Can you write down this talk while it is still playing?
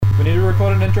We need to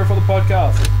record an intro for the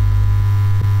podcast.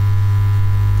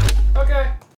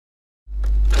 Okay.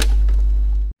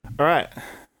 All right.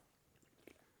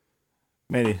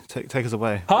 Matey, take us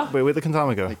away. Huh? Wait, where'd the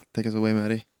Kentama go? Take us away,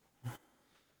 Matty.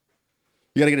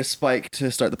 You gotta get a spike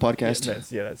to start the podcast.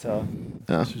 That's our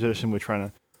Yeah. tradition we're trying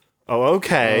to... Oh,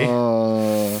 okay.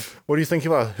 What do you think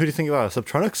you are? Who do you think you are?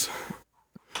 Subtronics?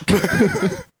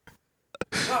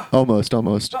 Almost.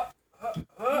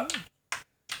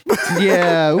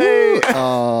 Yeah. Woo.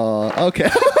 Okay.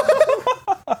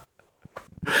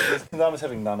 Kentama's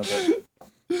having none of it.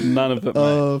 None of it, mate.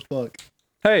 Oh, fuck.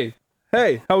 Hey,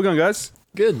 how we going, guys?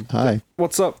 Good. Hi.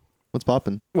 What's up? What's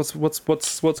poppin'? What's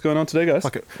going on today, guys?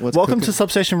 Fuck it. What's Welcome cooking? to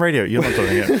Substation Radio. You're not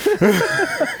doing it.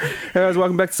 Hey guys,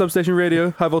 welcome back to Substation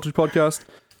Radio, High Voltage Podcast.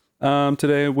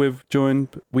 Today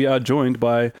we are joined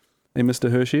by a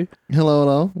Mr. Hurshii.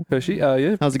 Hello. Hurshii,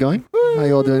 yeah, How's it going? How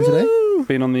you all doing today?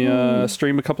 been on the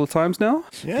stream a couple of times now.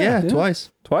 Yeah,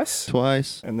 twice.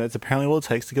 Twice? And that's apparently all it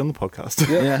takes to get on the podcast.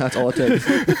 Yeah, that's all it takes.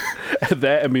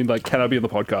 That, I mean, like, can I be on the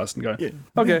podcast and go, Yeah.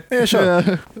 okay. Yeah, sure.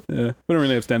 Yeah. Yeah, we don't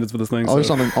really have standards for this thing. I was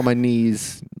so. just on my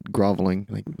knees groveling.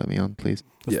 Like, let me on, please.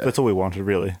 That's all we wanted,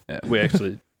 really. Yeah,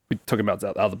 we took him out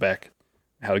the back,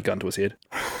 had a gun to his head.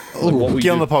 Oh, Like, what will Get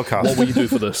you on do- the podcast. What will you do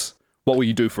for this? What will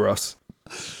you do for us?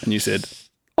 And you said,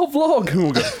 I'll vlog. And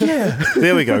we'll go, yeah.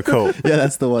 There we go. Cool. Yeah,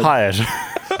 that's the one. Hired.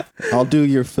 I'll do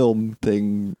your film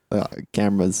thing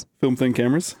cameras. Film thing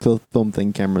cameras. Film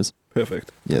thing cameras.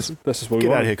 Perfect. Yes. That's just what we Get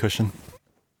want. out of here, Cushion.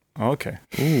 Oh, okay.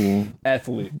 Ooh.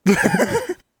 Athlete.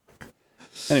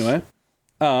 Anyway,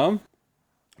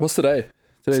 what's today?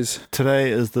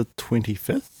 Today is the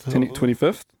 25th.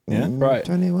 25th? Yeah. Right.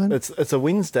 21. It's a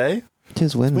Wednesday.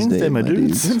 Tis Wednesday, Wednesday, my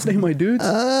dudes. Wednesday, my dudes.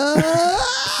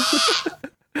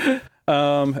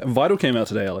 Vital came out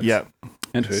today, Alex. Yeah.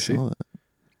 And Hurshii.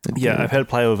 Yeah, I've had a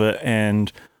play with it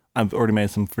and I've already made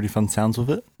some pretty fun sounds with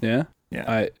it. Yeah?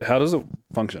 Yeah. How does it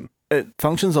function? It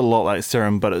functions a lot like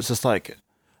Serum, but it's just like,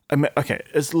 okay,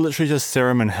 it's literally just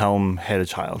Serum and Helm had a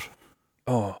child.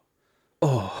 Oh,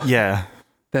 Yeah.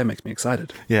 that makes me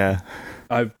excited. Yeah.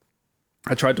 I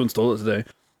tried to install it today,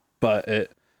 but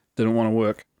it didn't want to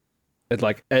work.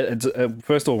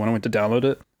 First of all, when I went to download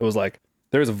it, it was like,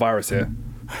 there is a virus here.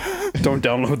 Don't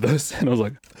download this. And I was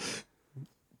like,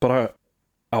 but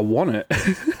I want it.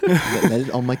 Let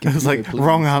it on my computer, It was like, please.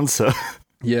 wrong answer.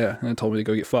 Yeah, and it told me to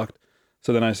go get fucked.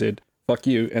 So then I said, fuck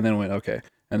you, and then I went, okay.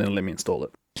 And then it let me install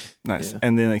it. Nice. Yeah.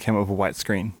 And then it came up with a white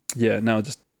screen. Yeah, now it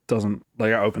just doesn't,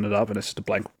 like, I opened it up and it's just a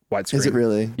blank white screen. Is it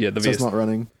really? Yeah, the So it's VST. not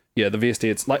running. Yeah, the VST,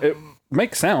 it's like, it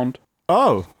makes sound.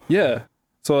 Oh, Yeah.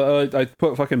 So I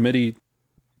put fucking MIDI.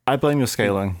 I blame your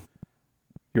scaling.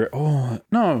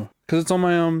 No, because it's on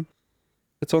my,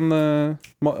 it's on the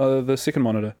second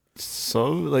monitor. So,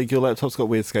 like, your laptop's got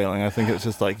weird scaling. I think it's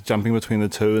just like jumping between the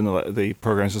two and the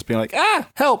program's just being like,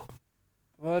 help.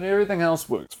 But everything else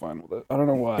works fine with it. I don't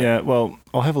know why. Yeah, well,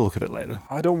 I'll have a look at it later.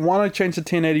 I don't want to change to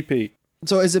 1080p.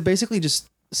 So is it basically just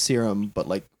Serum, but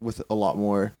like with a lot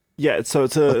more? Yeah, so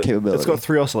it's Capability. it's got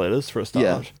 3 oscillators for a start.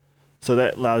 Yeah. So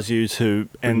that allows you to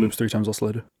And loops 3 times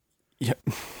oscillator.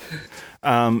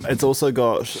 it's also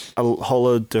got a whole lot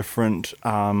of different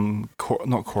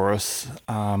not chorus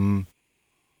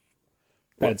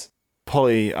Pads.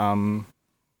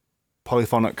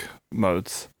 polyphonic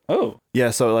modes. Oh.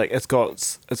 Yeah, so like it's got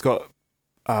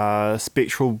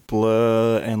spectral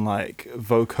blur and like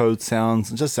vocode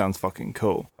sounds. It just sounds fucking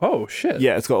cool. Oh, shit.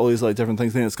 Yeah, it's got all these like different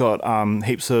things. Then it's got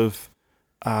heaps of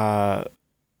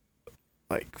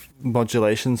like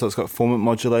modulation. So it's got formant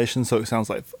modulation. So it sounds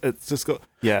like it's just got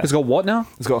It's got what now?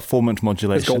 it's got formant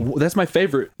modulation. That's my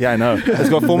favorite. Yeah, I know. It's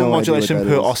got formant No idea what modulation that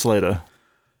per is. oscillator.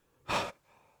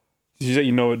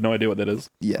 You know no idea what that is.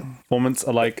 Yeah. Formants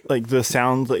are like Like the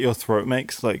sound that your throat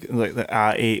makes, like the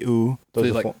ah, eh, ooh. Those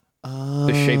They're are like-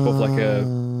 the shape of like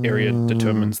a area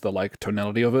determines the like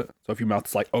tonality of it. So if your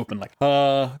mouth's like open, like it's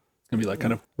gonna be like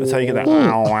kind of. that's how you get that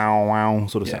wow wow wow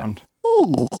sort of Yeah. sound.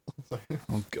 Oh,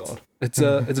 Oh god. It's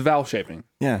vowel shaping.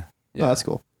 Yeah. Yeah. Oh, that's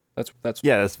cool. That's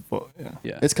Yeah, that's what. Yeah.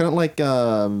 yeah. It's kind of like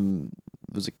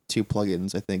there's like 2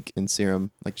 plugins I think in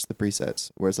Serum, like just the presets,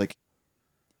 where it's like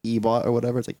Ebot or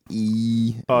whatever. It's like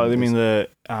E. Oh, and they mean there's-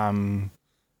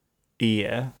 the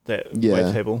yeah, that Yeah.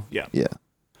 wavetable. Yeah. Yeah.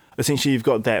 Essentially, you've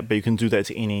got that, but you can do that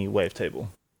to any wavetable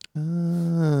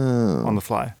Oh, on the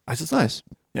fly. that's nice.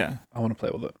 Yeah. I want to play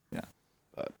with it. Yeah.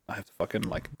 But I have to fucking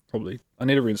like probably. I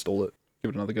need to reinstall it. Give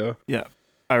it another go. Yeah.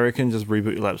 I reckon just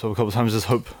reboot your laptop a couple of times. Just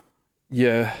hope.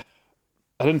 Yeah.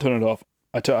 I didn't turn it off.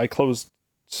 I closed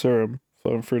Serum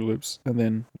for Fruit Loops and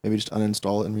then Maybe just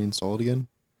uninstall it and reinstall it again.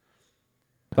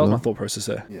 that was No? my thought process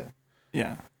there. Yeah.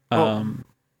 Yeah.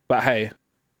 But hey,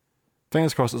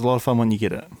 Fingers crossed, it's a lot of fun when you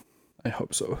get it. I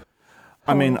hope so.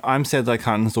 I mean, I'm sad that I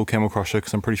can't install Camel Crusher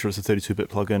because I'm pretty sure it's a 32-bit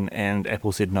plugin, and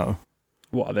Apple said no.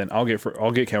 Well, then I'll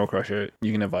get Camel Crusher.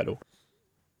 You can have Vital.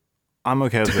 I'm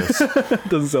okay with this.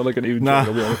 Doesn't sound like an even Nah. choice,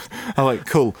 I'll be honest. I'm like,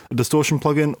 cool, a distortion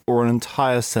plugin or an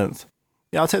entire synth?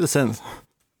 Yeah, I'll take the synth.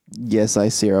 Yes, I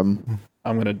Serum.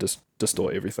 I'm gonna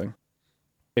distort everything.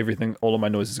 Everything, all of my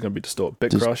noise is gonna be distort.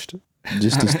 Bit Just- crushed.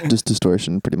 Just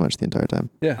distortion pretty much the entire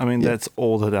time. Yeah. I mean, Yeah. that's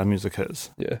all that our music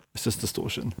is. Yeah. It's just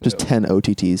distortion. Just 10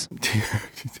 OTTs.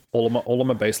 All of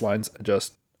my bass lines are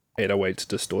just 808s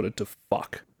distorted to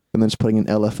fuck. And then just putting an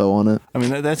LFO on it. I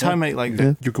mean, that's how I make like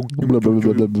Yeah. the, Blah, blah,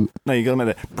 blah, blah, blah. no, you gotta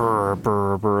make that brr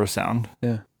brr brr sound.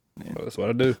 Yeah. Well, that's what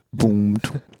I do. Boom.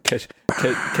 Catch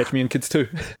me in Kids 2.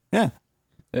 Yeah.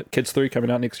 Kids 3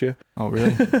 coming out next year. Oh,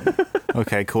 really?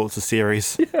 Okay, cool. It's a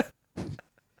series. Yeah.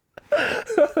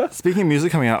 Speaking of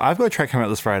music coming out, I've got a track coming out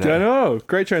this Friday. I know.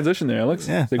 Great transition there, Alex.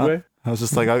 Yeah. Segue. I was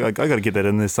just like, I got to get that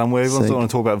in there somewhere. Everyone's Sick. want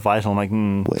to talk about Vital.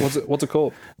 I'm like, What's it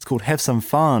called? It's called Have Some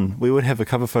Fun. We would have a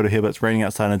cover photo here, but it's raining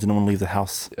outside and I didn't want to leave the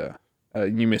house. Yeah.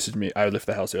 You messaged me. I left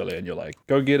the house earlier, and you're like,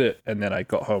 "Go get it." And then I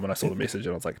got home and I saw the message,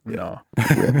 and I was like, "No,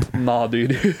 nah,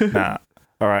 dude." Nah.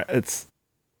 All right.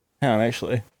 Hang on,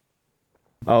 actually.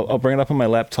 I'll bring it up on my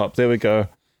laptop. There we go.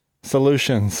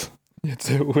 Solutions. It's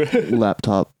weird.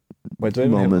 Laptop. Wait, do I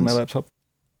even have it on my Moments. laptop?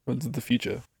 What's the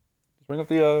future? Just bring up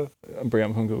the I'll bring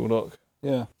it up on Google Doc.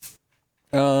 yeah.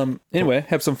 Anyway,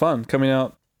 have some fun. Coming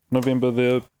out November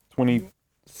the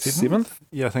 27th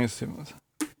Yeah, I think it's 7th.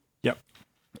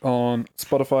 on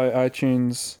Spotify,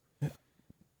 iTunes.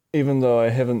 Even though I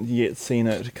haven't yet seen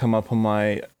it come up on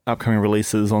my upcoming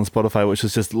releases on Spotify, which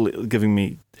is just giving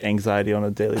me anxiety on a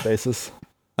daily basis.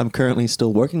 I'm currently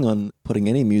still working on putting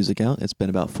any music out. It's been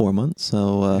about 4 months,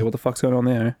 so Yeah, what the fuck's going on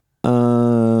there?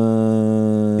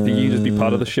 uh, You think you can just be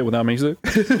part of the shit without music?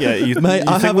 Yeah, you Mate,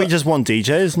 I think have we a- just want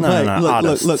DJs? No, Mate, no,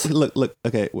 artists. look.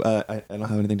 Okay, I don't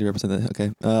have anything to represent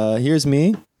that. Okay, here's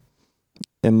me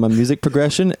and my music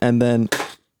progression, and then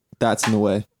that's in the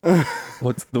way.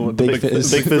 What's the Big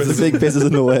fizz. big fizz. The big fizz is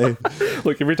in the way.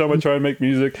 Look, every time I try and make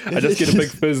music, I just get a big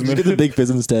fizz. Just Man. get the big fizz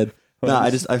instead. Well, Nah,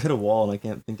 I've hit a wall and I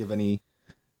can't think of any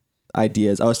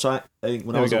ideas. I think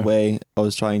when There I we was go. away, I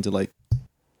was trying to like.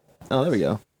 Oh, there we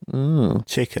go. Oh.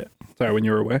 Check it. Sorry, when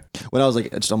you were away. When I was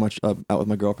like just on my, out with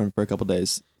my girlfriend for a couple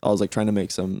days, I was like trying to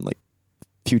make some like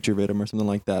future rhythm or something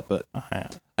like that, but Oh, yeah.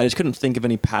 I just couldn't think of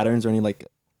any patterns or any like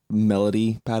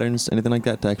melody patterns, anything like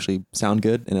that to actually sound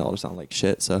good, and it all just sounded like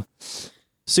shit. So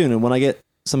soon, and when I get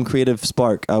some creative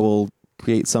spark, I will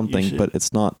create something, should- but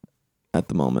it's not at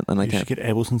the moment, and I You can't. should get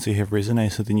Ableton so you have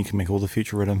Resonate, so then you can make all the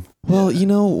future rhythm. Well, you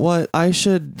know what? I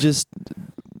should just.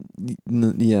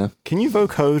 Yeah. Can you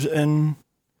vocode in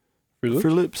Fruit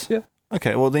Fruit Loops? Loops? Yeah.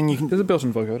 Okay, well then you can. There's a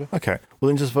built-in vocoder. Okay, well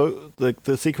then just vote.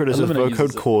 The secret is just Eliminate vocode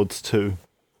uses it. chords to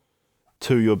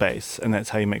your bass, and that's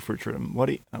how you make fruit rhythm. Where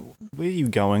are you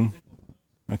going?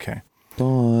 Okay,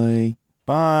 Bye.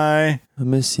 bye. I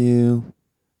miss you.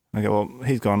 Okay, well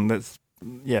he's gone.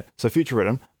 Yeah. So future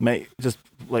rhythm, just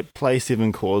like play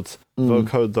 7 chords,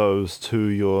 vocode those to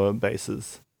your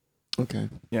basses. Okay.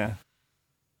 Yeah.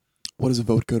 What does a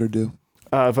vocoder do?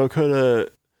 Vocoder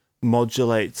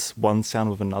modulates one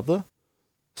sound with another.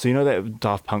 So you know that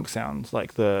Daft Punk sound,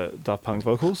 like the Daft Punk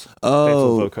vocals? That's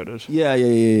all Oh. vocoded. Yeah.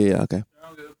 Okay.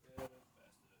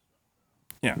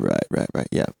 Yeah. Right.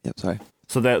 Yeah. Sorry.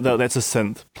 So that's a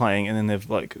synth playing, and then they've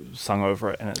like sung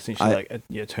over it, and it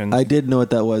essentially turns. I did know what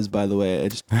that was, by the way. I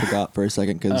just forgot for a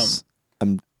second because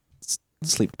I'm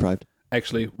sleep deprived.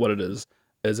 Actually, what it is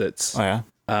it's Oh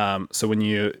yeah. so when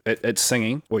it's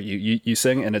singing, or you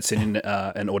sing, and it's sending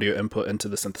an audio input into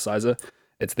the synthesizer.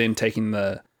 It's then taking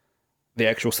the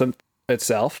actual synth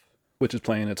itself, which is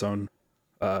playing its own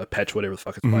patch, whatever the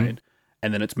fuck it's playing,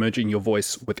 and then it's merging your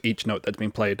voice with each note that's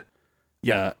been played.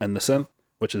 Yeah. In the synth,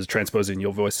 which is transposing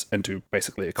your voice into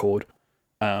basically a chord,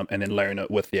 and then layering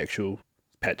it with the actual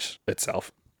patch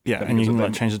itself. Yeah, That and you gives can it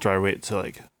like that- change the dry wet to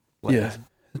like. Yeah,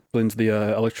 it blends the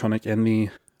electronic and the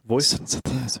voice.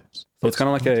 Synthesizers. So it's kind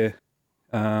of like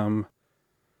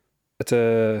it's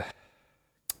a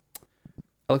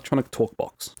electronic talk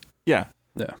box. Yeah.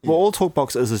 Yeah, Well, all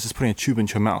Talkbox is just putting a tube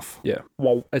into your mouth. yeah.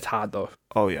 Well, it's hard though.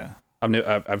 Oh yeah. I've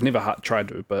never tried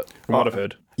to, but from what I've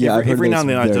heard, Yeah, I've heard every that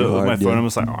now and it's then I do very it with my hard, phone. yeah. I'm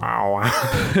just like, wow.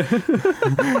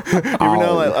 Every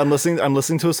now and then I'm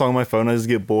listening to a song on my phone. I just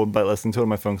get bored by listening to it on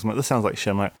my phone. Cause I'm like, this sounds like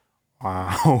shit. I'm like,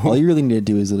 wow. All you really need to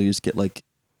do is literally just get like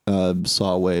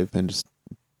saw wave and just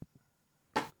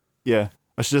Yeah,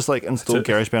 I should just like install That's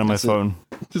it. GarageBand on my That's it. phone.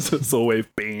 just a saw wave.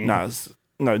 Bing. No,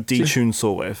 detune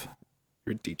saw wave.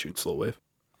 You're a detuned saw wave.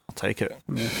 I'll take it.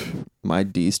 my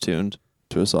D's tuned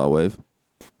to a saw wave.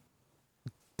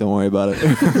 Don't worry about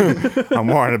it. I'm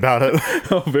worried about it.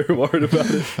 I'm very worried about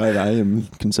it. I am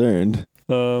concerned.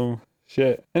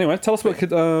 Shit. Anyway, tell us about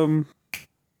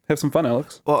have some fun,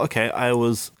 Alex. Well, okay. I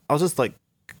was just like,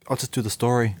 I'll just do the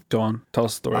story. Go on, tell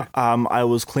us the story. I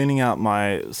was cleaning out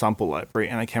my sample library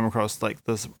and I came across like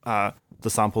this the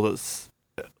sample that's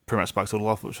pretty much sparked it all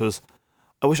off, which was,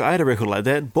 I wish I had a record like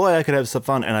that. Boy, I could have some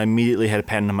fun. And I immediately had a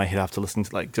pattern in my head after listening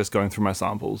to like just going through my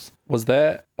samples. Was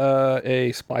that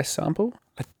a Splice sample?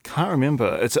 I can't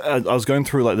remember. It's I was going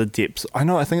through like the depths. I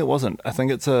think it wasn't. I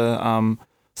think it's a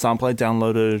sample I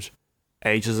downloaded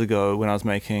ages ago when I was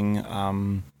making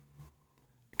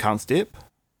Can't Step.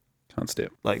 Can't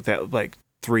Step. Like that, like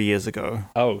 3 years ago.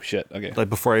 Oh shit. Okay. Like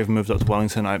before I even moved up to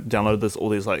Wellington, I downloaded all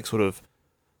these like sort of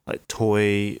like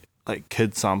toy like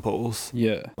kid samples.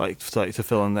 Yeah. Like to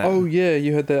fill in that. Oh yeah,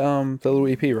 you had the little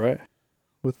EP, right?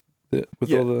 With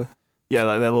all the yeah,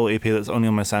 like that little EP that's only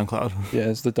on my SoundCloud. yeah,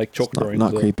 it's the like chalk It's not, drawings.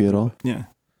 not creepy at all. Yeah.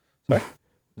 Sorry?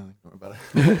 No, don't worry about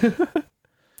it.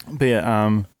 But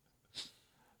yeah,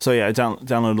 so yeah, I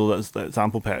downloaded all that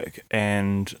sample pack,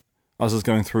 and I was just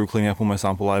going through cleaning up all my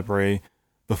sample library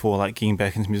before like getting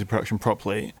back into music production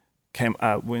properly.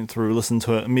 Went through, listened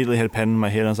to it, immediately had a pattern in my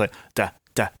head, and I was like da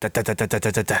da da da da da da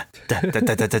da da da da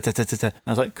da da da da da da. I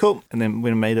was like cool, and then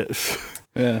when I made it,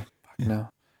 Yeah. No.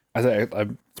 I say it's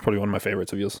probably one of my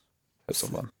favorites of yours. It's so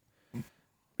fun.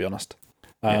 Be honest.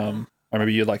 I remember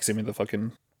you like sent me the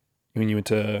fucking when you went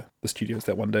to the studios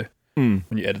that one day. When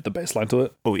you added the bass line to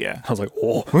it. oh yeah, I was like,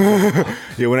 oh.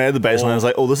 yeah. When I had the bass line, I was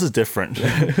like, oh, this is different.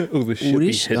 Oh, this shit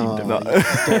be hitting them.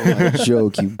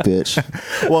 Joke, you bitch.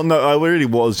 Well, no, I really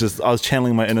was I was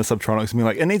channeling my inner Subtronics and being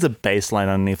like, it needs a bass line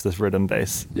underneath this rhythm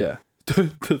bass. Yeah.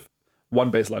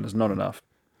 One bass line is not enough.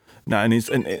 No, it needs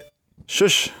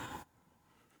shush.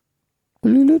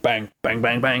 Bang, bang,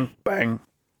 bang, bang, bang.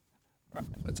 Right,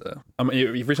 that's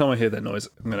every time I hear that noise,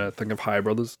 I'm gonna think of Hi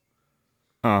Brothers.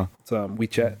 It's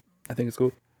WeChat, I think it's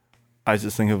called. I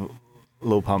just think of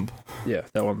Lil Pump. Yeah,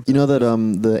 that one. You know that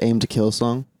the Aim to Kill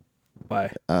song?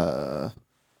 Why? I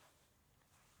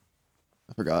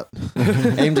forgot.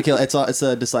 Aim to Kill. It's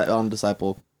a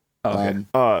Disciple. Oh, okay.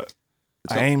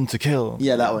 I aim to kill.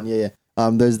 Yeah, that one. Yeah.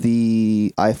 There's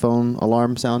the iPhone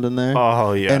alarm sound in there.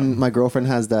 Oh yeah. And my girlfriend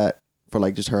has that for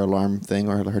like just her alarm thing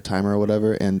or her timer or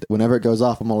whatever. And whenever it goes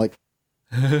off, I'm all like,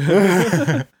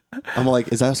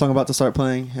 is that song about to start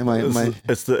playing?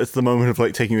 It's the moment of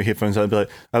like taking your headphones out and be like,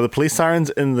 are the police sirens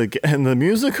in the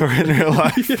music or in real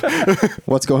life?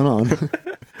 What's going on?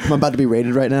 Am I about to be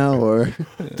raided right now? Or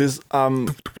there's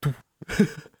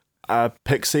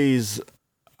Pixies.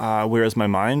 Where is my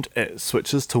mind? It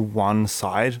switches to one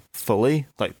side fully.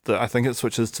 Like I think it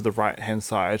switches to the right hand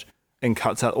side and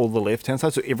cuts out all the left hand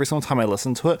side. So every single time I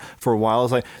listen to it, for a while, I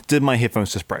was like, did my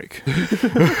headphones just break?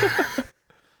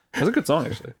 That's a good song,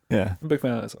 actually. Yeah. I'm a big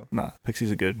fan of that song. Nah,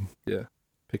 Pixies are good. Yeah.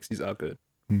 Pixies are good.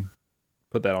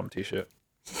 Put that on a t-shirt.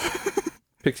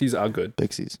 Pixies are good.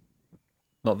 Pixies.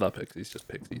 Not the Pixies, just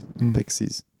Pixies.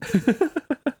 Pixies.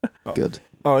 Good.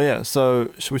 Oh yeah.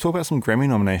 So should we talk about some Grammy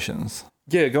nominations?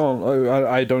 Yeah, go on.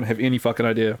 I don't have any fucking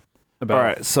idea about. All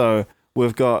right. So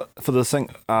we've got for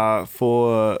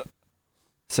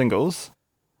singles,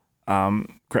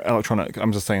 electronic.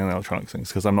 I'm just saying the electronic things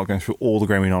because I'm not going through all the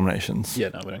Grammy nominations. Yeah,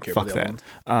 no, we don't care Fuck about the other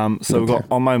that. ones. So we've got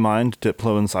On My Mind,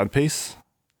 Diplo and Side Piece.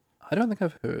 I don't think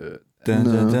I've heard. Dun,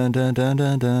 No. dun, dun, dun,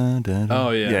 dun, dun, dun.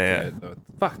 Oh yeah. Yeah, okay. No,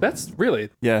 fuck, that's really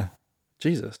yeah.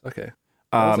 Jesus. Okay.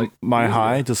 That was, like, My years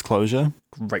High, ago. Disclosure.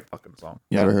 Great fucking song.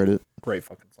 Yeah. Never heard it. Great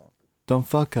fucking song. Don't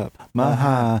fuck up. My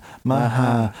high, my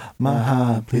high, my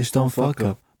high. Please don't fuck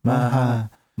up. My high,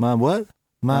 my what?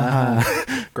 My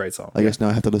high. Great song. I guess now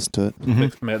I have to listen to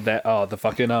it. Man, the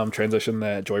fucking transition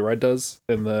that Joyride does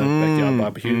in the backyard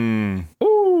barbecue. Mm.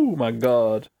 Oh my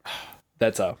god,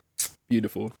 that's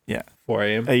beautiful. Yeah. 4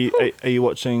 a.m. Are you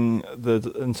watching the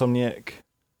Insomniac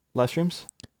live streams?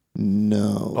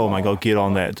 No. Oh my god, get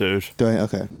on that, dude. Do I?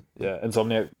 Okay. Yeah,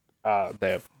 Insomniac.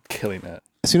 They're killing it.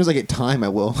 As soon as I get time, I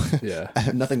will. Yeah. I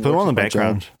have nothing. Put them works on the with my job.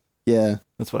 background. Yeah.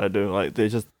 That's what I do. Like they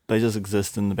just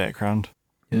exist in the background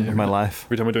Yeah, of my life.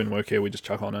 Every time we're doing work here, we just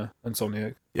chuck on a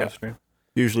Insomniac live stream.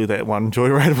 Usually that one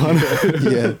Joyride one.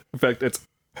 Yeah. In fact, it's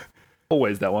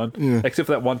always that one. Yeah. Except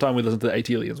for that one time we listened to the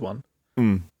Atelians one.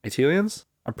 Atelians?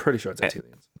 I'm pretty sure it's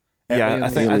Atelians. Yeah, I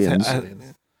think. Aliens.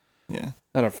 Yeah.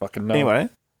 I don't fucking know. Anyway,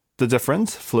 The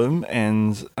Difference, Flume,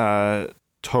 and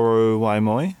Toro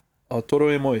Waimoi. Oh,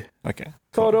 Toro e Moi. Okay.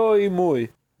 Toro e Moi.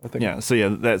 I think. Yeah. So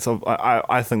yeah, that's.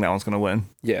 I think that one's gonna win.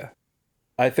 Yeah.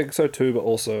 I think so too, but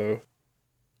also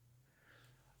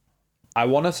I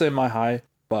want to say My High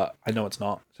but I know it's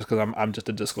not just because I'm just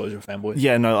a Disclosure fanboy.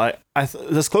 Yeah, no,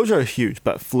 Disclosure are huge,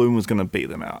 but Flume was gonna beat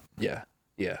them out. Yeah.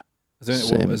 Is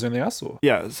Same. there anything else or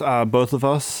Yeah, it's, both of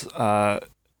us.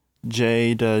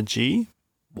 Jada G.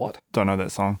 what? Don't know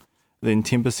that song. Then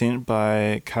 10%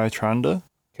 by Kai Tranda.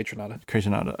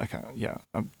 Catronada. Okay, yeah.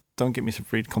 Don't get me to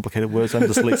read complicated words. I'm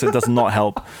dyslexic. It does not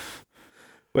help.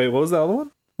 Wait, what was the other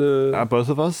one? The Both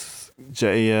of us.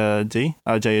 J-A-G.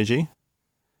 Both?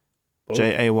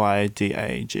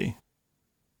 Jaydag.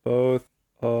 Both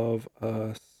of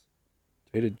us.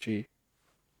 Jada G.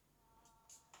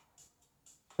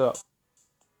 So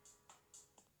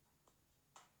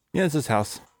Yeah, it's his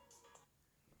house.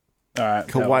 all right.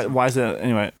 Cool. Why is it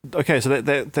anyway? Okay, so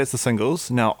that's the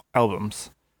singles. Now albums.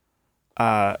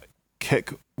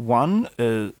 Kick 1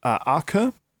 is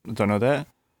Arca. Don't know that.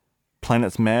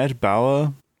 Planet's Mad,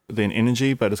 Bauer. Then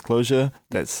Energy by Disclosure.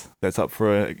 That's up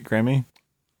for a Grammy.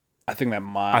 I think that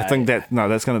might. I think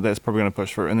that's probably gonna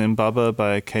push through. And then Bubba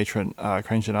by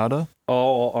Cranjanada.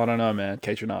 Oh, I don't know, man.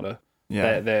 Catronada.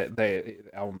 Yeah. The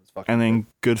album is fucking. And then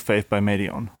Good Faith by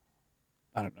Medion.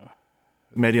 I don't know.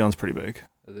 Medion's pretty big.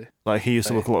 Is it? Like he used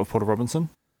to look a lot with Porter Robinson.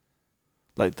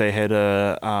 Like they had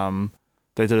a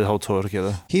they did a whole tour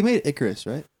together. He made Icarus,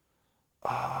 right?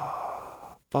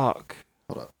 Fuck.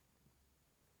 Hold up.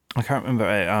 I can't remember.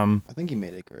 I think he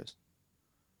made Icarus.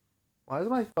 Why does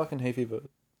my fucking hay fever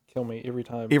kill me every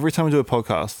time? Every time we do a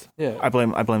podcast, Yeah. I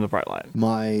blame the bright light.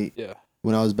 Yeah.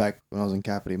 When I was in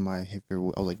Capity, my hay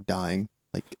fever, I was like dying.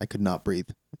 Like I could not breathe.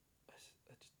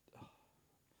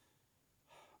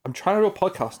 I'm trying to do a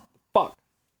podcast. Fuck.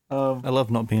 I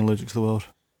love not being allergic to the world.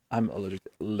 I'm allergic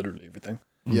to literally everything.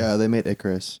 Yeah, they made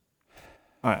Icarus.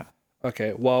 All right.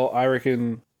 Okay. Well, I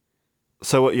reckon.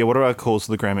 So what are our calls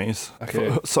to the Grammys?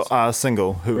 Okay. So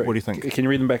single. What do you think? Can you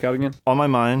read them back out again? On My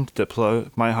Mind, Diplo,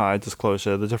 My High,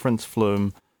 Disclosure, The Difference,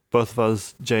 Flume, Both of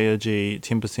Us, J.O.G.,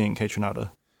 10%,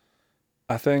 Catronada.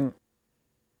 I think.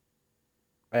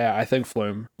 Yeah, I think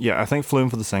Flume. Yeah, I think Flume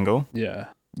for the single. Yeah.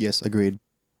 Yes, agreed.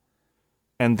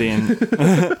 And then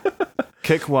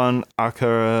Kick 1,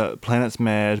 Akira, Planet's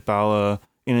Mad, Bauer,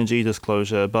 Energy,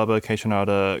 Disclosure, Bubba,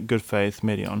 Catronada, Good Faith,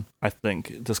 Medion. I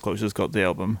think Disclosure's got the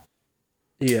album.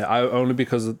 Yeah, only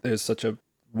because there's such a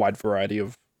wide variety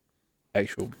of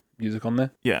actual music on there.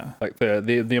 Yeah. Like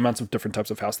the amounts of different types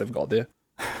of house they've got there.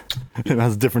 It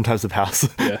has different types of house.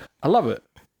 Yeah, I love it.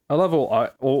 I love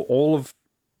all of.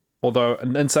 Although,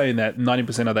 in saying that,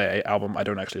 90% of their album I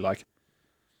don't actually like,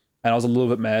 and I was a little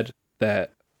bit mad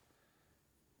that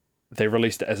they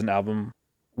released it as an album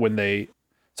when they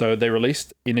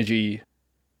released Energy.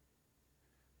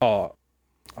 Oh,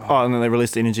 and then they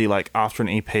released Energy like after an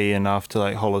EP and after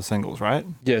like whole of singles, right?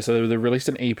 Yeah, so they released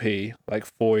an EP, like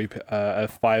a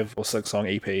 5 or 6 song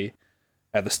EP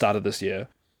at the start of this year.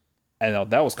 And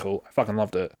that was cool. I fucking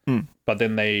loved it. But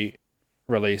then they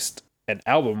released an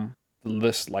album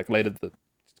list like later, a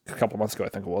couple of months ago, I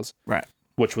think it was. Right.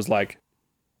 Which was like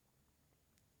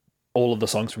all of the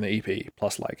songs from the EP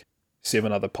plus like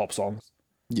 7 other pop songs.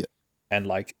 Yeah. And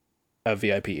like a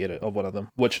VIP edit of one of them,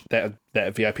 which that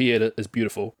VIP edit is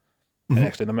beautiful. And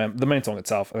actually the main song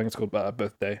itself, I think it's called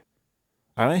Birthday.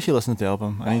 I don't actually listen to the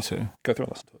album. I need to. Go through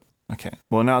and listen to it. Okay.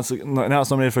 Well, now it's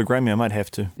nominated for a Grammy. I might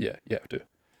have to. Yeah, you have to.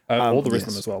 All the rest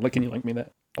of yes. them as well. Like, can you link me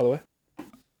that, by the way?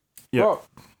 Yeah. Bro,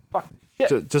 fuck. Yeah.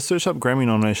 Just search up Grammy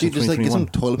nominations Dude, just like get 2021. some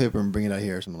toilet paper and bring it out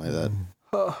here or something like that.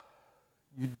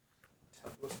 Anyway.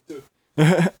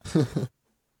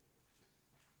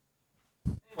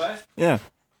 Yeah.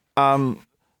 I've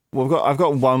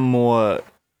got one more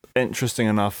interesting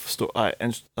enough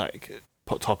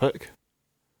topic.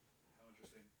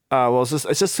 Well,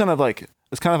 it's just kind of like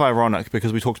it's kind of ironic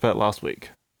because we talked about it last week.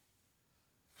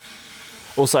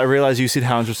 Also, I realized you said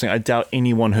how interesting. I doubt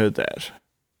anyone heard that.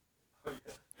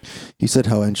 You said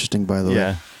how interesting, by the way.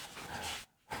 Yeah.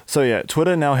 So yeah,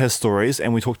 Twitter now has stories,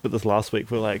 and we talked about this last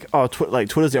week. We're like, oh,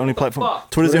 Twitter's the only platform.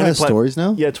 Twitter's the Twitter only has stories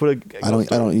now? Yeah, Twitter. I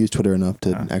don't use Twitter enough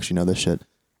to actually know this shit.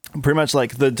 Pretty much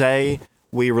like the day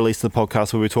we released the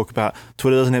podcast where we talk about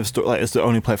Twitter doesn't have it's the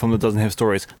only platform that doesn't have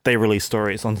stories. They release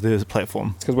stories onto their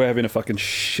platform. It's because we're having a fucking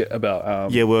shit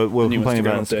about. Yeah, we're new complaining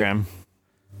about Instagram Instagram.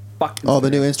 Fuck. Oh, the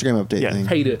new Instagram update Yeah, thing.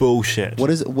 Hate it. bullshit. What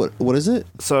is it? What is it?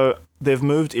 So they've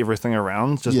moved everything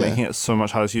around, just Yeah. making it so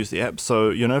much harder to use the app. So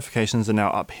your notifications are now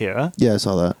up here, Yeah, I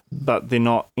saw that. but they're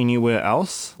not anywhere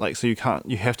else. Like, so you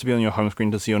have to be on your home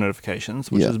screen to see your notifications,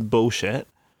 which Yeah. is bullshit.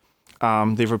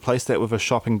 They've replaced that with a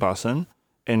shopping button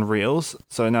in Reels.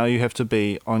 So now you have to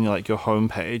be on your home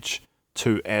page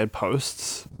to add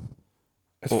posts.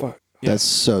 It's fuck. Yeah. That's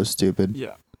so stupid.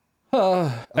 Yeah.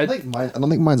 I don't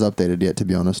think mine's updated yet, to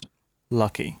be honest.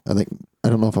 Lucky. I think I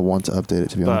don't know if I want to update it,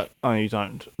 to be honest. But you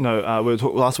don't. No,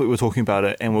 last week we were talking about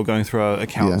it, and we're going through our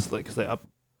accounts because they up.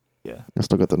 Yeah, I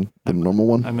still got the normal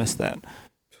one. I missed that.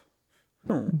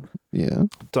 Yeah.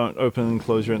 Don't open and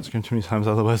close your Instagram too many times,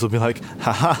 otherwise it'll be like,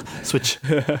 haha, switch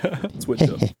Switch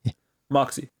up.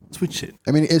 Moxie. switch it.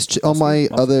 I mean, it's on my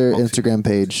other Instagram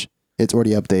page. It's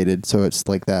already updated, so it's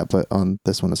like that. But on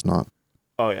this one, it's not.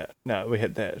 Oh yeah, no, we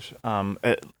hit that.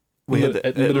 We hit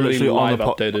it literally live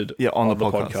on updated on the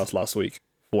podcast last week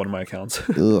for one of my accounts.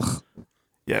 Ugh.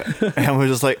 Yeah, and we're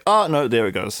just like, oh no, there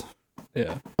it goes.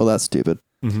 Yeah. Well, that's stupid.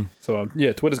 Mm-hmm. So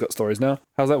yeah, Twitter's got stories now.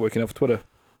 How's that working out for Twitter?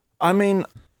 I mean,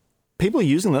 people are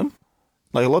using them.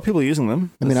 Like a lot of people are using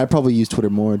them. I mean, I probably use Twitter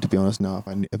more, to be honest. Now,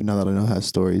 now that I know it has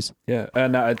stories. Yeah,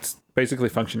 and now it's basically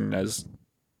functioning as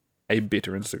a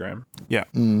better Instagram. Yeah.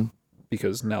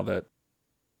 Because now that,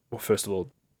 well, first of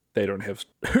all, they don't have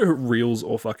reels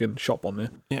or fucking shop on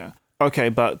there. Yeah. Okay,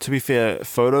 but to be fair,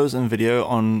 photos and video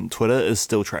on Twitter is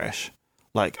still trash.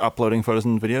 Like uploading photos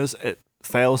and videos, it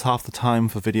fails half the time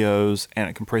for videos and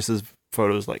it compresses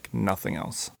photos like nothing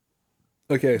else.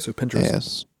 Okay, so Pinterest.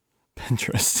 Yes.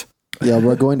 Pinterest. Yeah,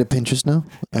 we're going to Pinterest now.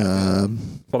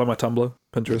 Follow my Tumblr,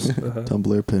 Pinterest.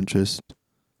 Tumblr, Pinterest.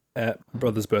 At my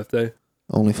brother's birthday.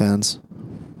 OnlyFans.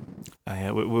 Oh,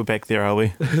 yeah, we're back there, are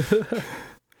we?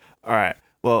 All right.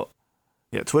 Well,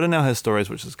 yeah, Twitter now has stories,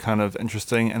 which is kind of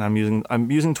interesting, and I'm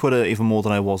using Twitter even more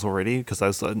than I was already because I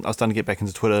was starting to get back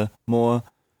into Twitter more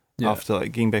after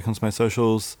like getting back onto my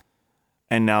socials,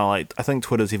 and now like I think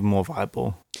Twitter's even more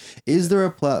viable. Is there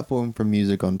a platform for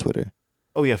music on Twitter?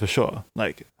 Oh yeah, for sure.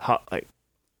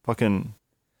 Fucking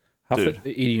Half dude.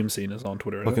 the EDM scene is on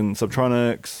Twitter. Fucking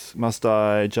Subtronics, Must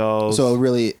Die, Giles. So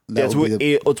really, it's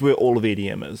where all of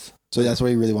EDM is. So that's where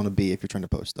you really want to be if you're trying to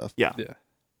post stuff. Yeah. Yeah.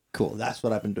 Cool. That's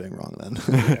what I've been doing wrong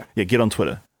then. Yeah, get on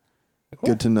Twitter.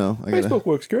 Good to know. Facebook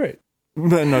works great.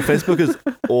 But no, Facebook is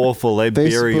awful. They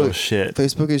bury your shit.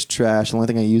 Facebook is trash. The only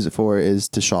thing I use it for is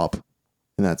to shop,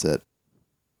 and that's it.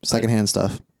 Secondhand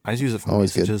stuff. I just use it for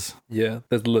Always messages. Yeah,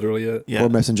 that's literally it. Yeah. Or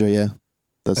Messenger, yeah.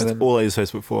 That's all I use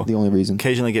Facebook for. the only reason.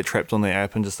 Occasionally get trapped on the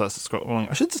app and just start scrolling.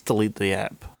 I should just delete the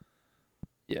app.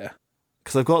 Yeah.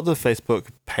 Because I've got the Facebook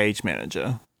page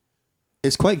manager.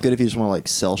 It's quite good if you just want to like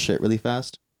sell shit really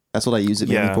fast. That's what I use it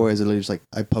mainly for. Is literally just like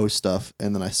I post stuff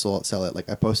and then I sell it. Like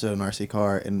I posted an RC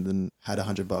car and then had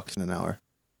 $100 in an hour.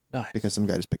 Nice. Because some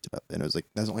guy just picked it up and it was like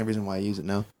that's the only reason why I use it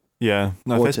now. Yeah.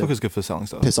 No, Or Facebook to is good for selling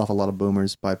stuff. Piss off a lot of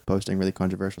boomers by posting really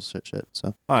controversial shit.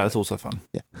 So Oh, that's also fun.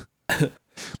 yeah,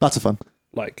 lots of fun.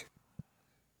 Like,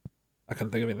 I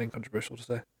couldn't think of anything controversial to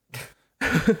say.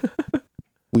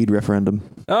 Weed referendum.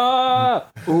 Ah!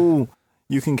 Ooh,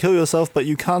 you can kill yourself, but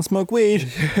you can't smoke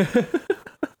weed.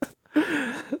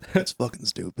 That's fucking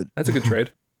stupid. That's a good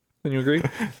trade. Can you agree?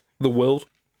 The world.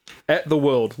 At the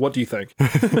world, what do you think?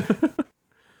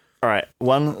 All right,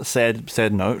 one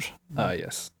sad note.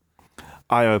 Yes.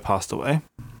 IO passed away.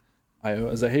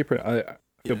 Is that how you pronounce?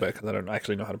 I feel bad because I don't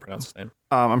actually know how to pronounce his name.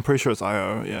 I'm pretty sure it's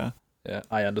IO, yeah. Yeah,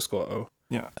 I_O.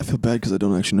 Yeah. I feel bad because I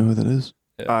don't actually know who that is.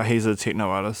 He's a techno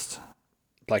artist.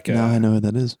 Like Now I know who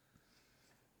that is.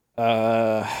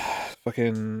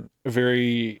 fucking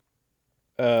very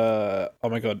oh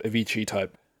my god, Avicii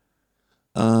type.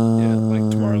 Yeah, like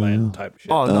Tomorrowland type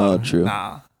shit. Oh, no. True.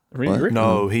 Nah. Really?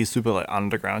 No, he's super like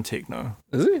underground techno.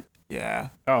 Is he? Yeah.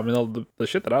 Oh, I mean, all the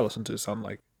shit that I listen to sound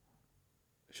like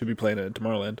it should be playing at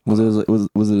Tomorrowland. Was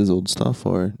it his old stuff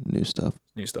or new stuff?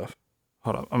 New stuff.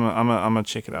 Hold up. I'm gonna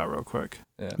check it out real quick.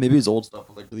 Yeah. Maybe his old stuff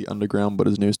was like really underground, but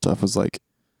his new stuff was like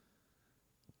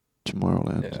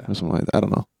Tomorrowland or something like that. I don't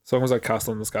know. Song was like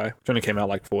Castle in the Sky, which only came out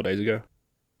like 4 days ago.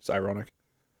 It's ironic,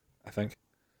 I think.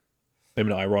 Maybe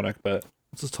not ironic, but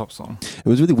What's his top song? It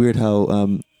was really weird how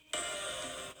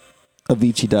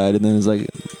Avicii died and then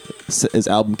his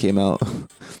album came out.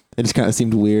 It just kind of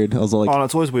seemed weird. I was like, oh,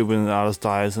 it's always weird when an artist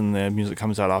dies and their music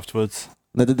comes out afterwards.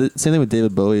 the same thing with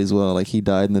David Bowie as well. Like he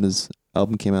died and then his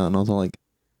album came out, and I was all like,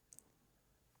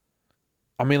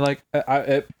 I mean, like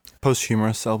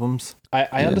Posthumous albums.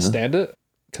 I understand it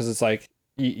because it's like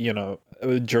you know,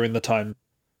 during the time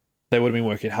they would have been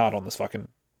working hard on this fucking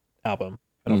album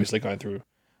and obviously going through.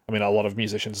 I mean, a lot of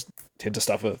musicians tend to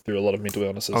suffer through a lot of mental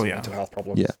illnesses and mental health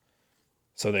problems. Yeah.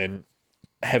 So then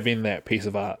having that piece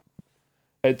of art,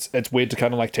 it's weird to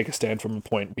kind of like take a stand from a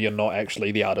point where you're not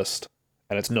actually the artist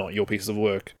and it's not your piece of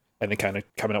work, and then kind of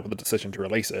coming up with a decision to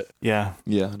release it. Yeah.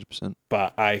 yeah, 100%.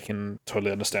 But I can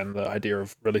totally understand the idea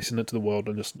of releasing it to the world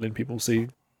and just letting people see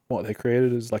what they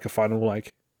created as like a final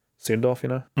like send off, you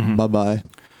know? Mm-hmm. Bye bye.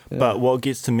 Yeah. But what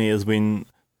gets to me is when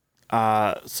it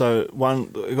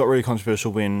got really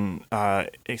controversial when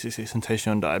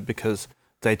XXXTentacion died because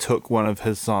they took one of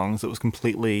his songs that was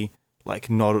completely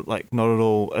not at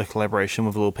all a collaboration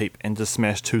with Lil Peep, and just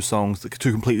smashed two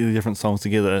completely different songs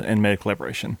together and made a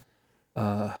collaboration.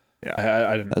 Yeah,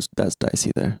 I didn't. That's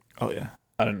dicey there. Oh yeah.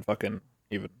 I didn't fucking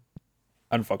even.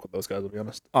 I didn't fuck with those guys, to be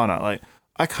honest. Oh no, like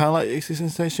I kind of like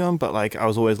XXXTentacion, but like I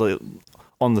was always like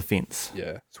on the fence.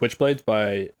 Yeah, Switchblades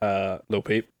by Lil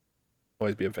Peep,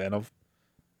 always be a fan of,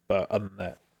 but other than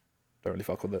that, don't really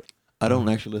fuck with it. I don't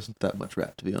actually listen to that much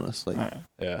rap, to be honest. Like,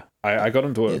 Yeah, I got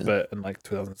into it a Yeah. bit in like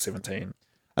 2017.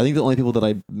 I think the only people that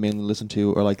I mainly listen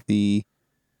to are like the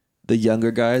younger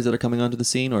guys that are coming onto the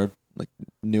scene, or like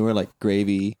newer, like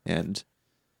Gravy and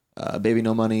Baby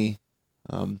No Money.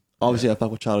 Obviously, I fuck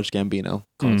with Childish Gambino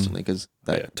constantly because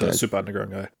that To guy, a super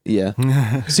underground guy.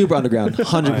 yeah, super underground,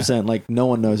 100%. Like no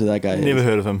one knows who that guy is. Never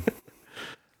heard of him.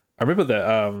 I remember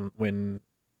that when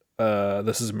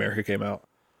This Is America came out,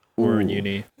 we were in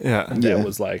uni. Yeah. And Yeah. that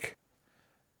was like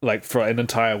for an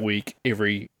entire week,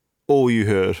 All you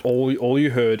heard. all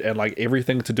you heard, and like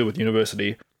everything to do with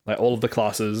university, like all of the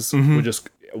classes were just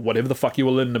whatever the fuck you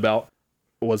were learning about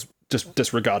was just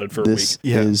disregarded for a week. This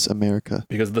Yeah. is America.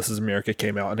 Because This Is America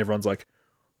came out and everyone's like,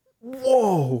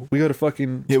 whoa, we gotta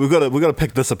fucking Yeah, we got to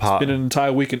pick this apart. spend an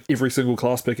entire week in every single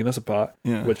class picking this apart.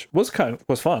 Yeah. Which was fun.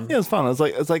 Yeah, it's fun.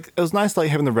 It was nice like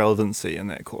having the relevancy in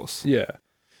that course. Yeah.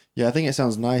 Yeah, I think it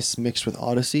sounds nice mixed with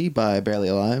Odyssey by Barely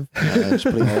Alive. Just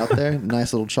putting it out there.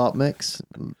 Nice little chop mix.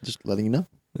 Just letting you know.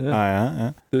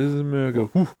 Yeah. This is America.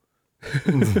 Woo.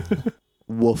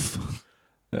 Woof.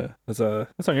 Yeah. That's on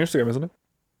your Instagram, isn't it?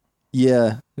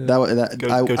 Yeah, Yeah.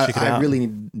 Go check it I out. really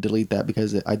need to delete that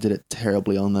because I did it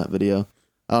terribly on that video.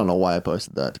 I don't know why I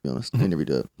posted that, to be honest. I never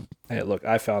do it. Hey, look,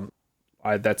 that's how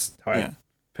Yeah. I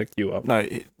picked you up. No,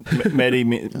 Maddie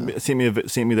sent me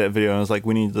that video and I was like,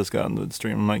 we need this guy on the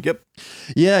stream. I'm like, yep.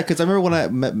 Yeah, because I remember when I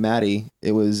met Maddie,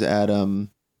 it was at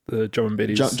The Drum and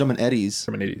Betty's. Jump and Eddie's.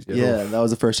 Drum and Eddie's, Yeah, that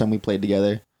was the first time we played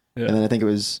together. Yeah. And then I think it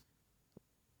was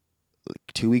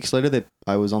like 2 weeks later that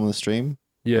I was on the stream.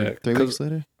 Yeah. Or 3 'cause weeks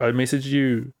later. I messaged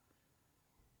you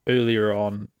earlier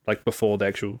on, like before the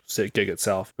actual set gig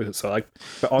itself. But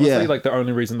honestly, Yeah. like the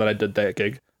only reason that I did that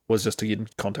gig was just to get in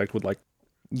contact with like,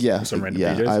 Yeah, Some random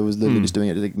yeah. DJs? I was literally just doing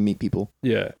it to like, meet people.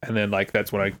 yeah. And then like,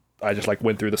 that's when I just like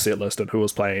went through the set list and who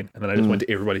was playing. And then I just went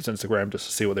to everybody's Instagram just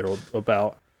to see what they're all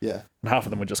about. Yeah. And half of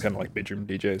them were just kind of like bedroom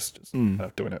DJs, just kind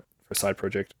of doing it for a side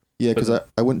project. Yeah, because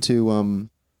I went to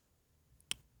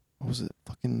what was it?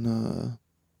 Fucking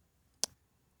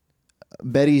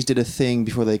Betty's did a thing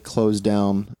before they closed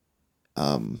down,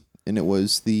 and it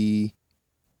was the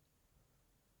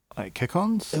Like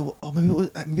kick-ons?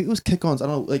 maybe it was kick-ons. I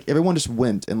don't know. Like everyone just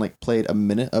went and like played a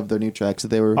minute of their new tracks that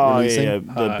they were Oh releasing. yeah,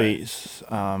 the beats.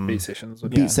 Beat sessions.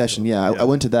 Beat session. Yeah, I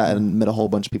went to that and met a whole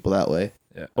bunch of people that way.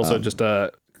 Yeah. Also, just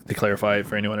to clarify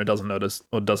for anyone who doesn't notice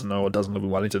or doesn't know or doesn't live in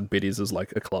Wellington, Betty's is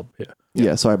like a club here.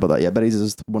 Yeah, sorry about that. Yeah, Betty's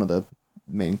is one of the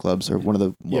main clubs or one of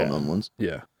the well-known ones.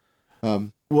 Yeah.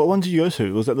 What one did you go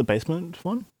to? Was that the basement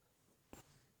one?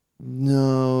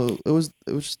 No, it was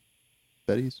just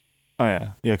Betty's. Oh yeah,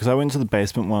 because I went to the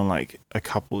basement one like a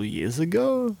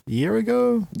year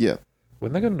ago. Yeah.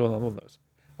 When they going to do another one of those?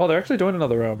 Oh, they're actually doing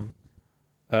another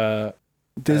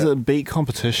There's a beat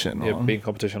competition. on. being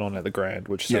competition on at the Grand,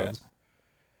 which Yeah. sounds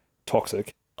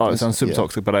toxic. Oh, it sounds super Yeah.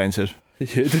 toxic, but I entered.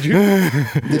 Yeah, did you?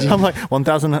 I'm like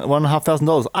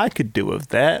 $1,500. I could do with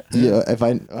that. Yeah, if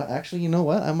I actually, you know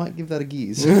what? I might give that a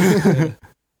geese.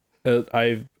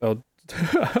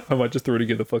 I might just throw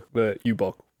together the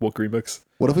U-Bok walk remix.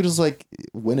 What if we just like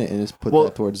win it and just put Well,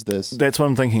 that towards this? That's what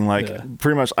I'm thinking. Like, Yeah.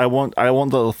 pretty much, I want the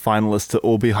finalists to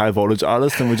all be high voltage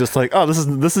artists, and we're just like, oh, this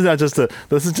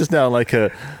is now like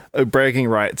a bragging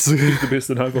rights. The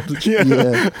best in high voltage.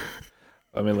 Yeah.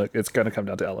 I mean, look, it's going to come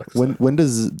down to Alex. When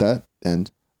does that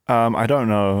end? I don't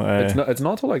know. It's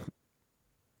not till like.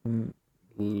 When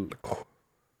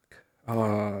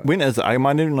is it? I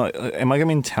might even not. Am I gonna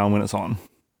be in town when it's on?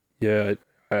 Yeah,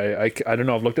 I don't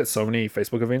know. I've looked at so many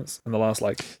Facebook events in the last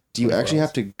like. Do you 24 actually hours.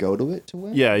 have to go to it to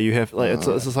win? Yeah, you have like it's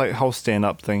just like a whole stand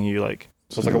up thing. You like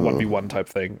So it's like a 1v1 type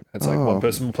thing. It's like one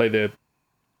person will play their.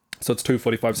 So it's 2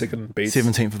 45-second beats.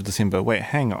 17th of December. Wait,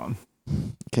 hang on.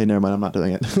 Okay, never mind. I'm not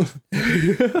doing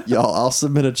it. Y'all, I'll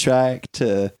submit a track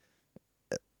to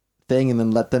thing and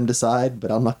then let them decide.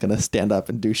 But I'm not gonna stand up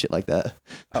and do shit like that.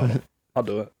 I'll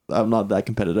do it. I'm not that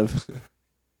competitive.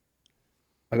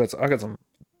 I got some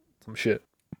shit.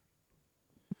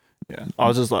 Yeah,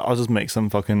 I'll just make some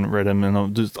fucking rhythm and I'll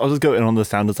just go in on the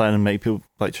sound design and make people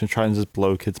like try and just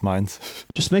blow kids' minds.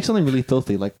 Just make something really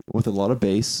filthy, like with a lot of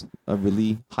bass, a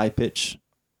really high pitch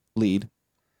lead,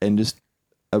 and just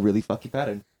a really fucky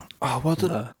pattern. Oh, what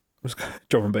did was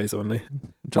drum and bass only.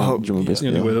 Drum and bass.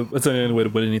 It's the only way to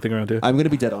win anything around here. I'm gonna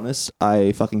be dead honest.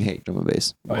 I fucking hate drum and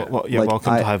bass. Oh, yeah.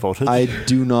 Welcome to high voltage. I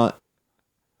do not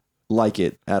like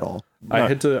it at all. I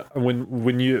had to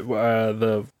when you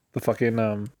the fucking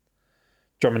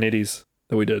drum and eddies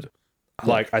that we did.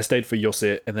 Like I stayed for your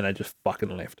set and then I just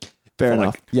fucking left. Fair for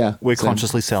enough. like Yeah, We're same.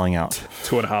 consciously selling out.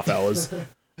 2.5 hours,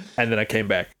 and then I came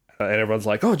back and everyone's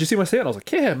like, "Oh, did you see my set?" And I was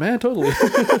like, "Yeah, man, totally."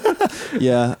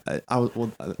 Yeah, I was.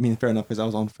 Well, I mean, fair enough because I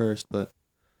was on first, but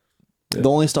Yeah. the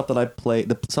only stuff that I played,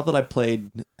 the stuff that I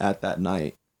played at that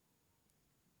night,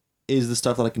 is the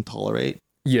stuff that I can tolerate.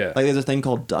 Yeah, Like, there's a thing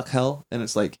called Duck Hell, and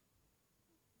it's like,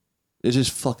 it's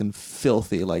just fucking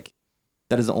filthy. Like,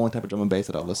 that is the only type of drum and bass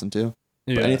that I'll listen to.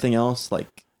 yeah. But anything else, like,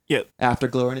 Yeah.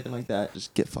 Afterglow or anything like that,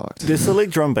 just get fucked. There's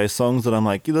select drum and bass songs that I'm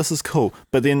like, yeah, this is cool.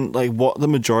 But then, like, what the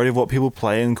majority of what people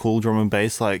play in cool drum and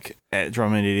bass, like at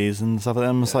drum and eddies and stuff like that,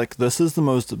 I'm just like, this is the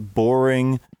most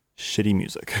boring, shitty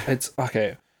music. It's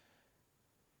okay.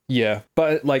 Yeah,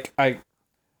 but like I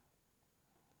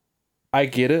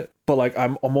get it, but like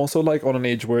I'm also like on an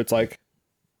edge where it's like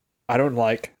I don't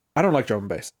like drum and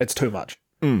bass. It's too much.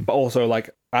 But also like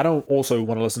I don't also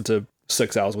want to listen to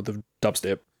 6 hours worth of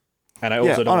dubstep. And I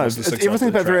also don't listen to 6 hours everything's worth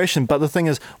about of trap. variation. But the thing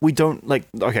is, we don't like.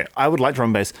 Okay, I would like drum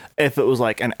and bass if it was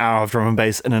like an hour of drum and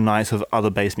bass and a night of other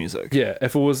bass music. Yeah,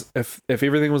 if it was if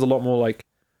everything was a lot more like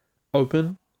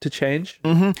open to change.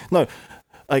 No,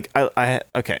 like I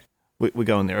okay. We're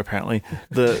going there apparently.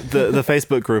 The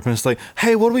Facebook group and it's like,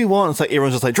 hey, what do we want? It's like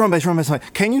everyone's just like drum and bass. I'm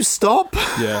like, can you stop?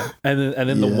 Yeah. And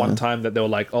then the Yeah. one time that they were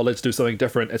like, oh, let's do something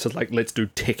different, it's just like, let's do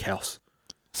tech house.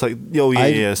 It's like, oh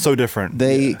yeah, so different.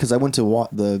 Because I went to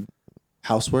the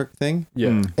housework thing, Yeah.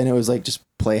 and it was like, just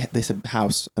play. They said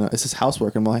house. It's just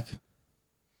housework. I'm like,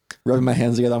 rubbing my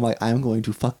hands together. I'm like, I'm going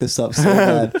to fuck this up so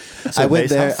bad. So I went bass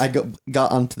there. house? I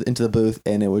got into the booth,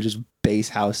 and it was just bass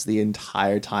house the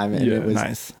entire time, and Yeah, it was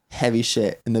Nice. heavy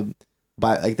shit. And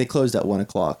they closed at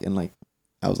 1:00, and like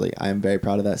I was like, I am very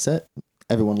proud of that set.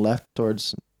 Everyone left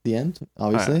towards the end.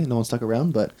 Obviously, no one stuck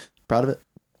around, but proud of it.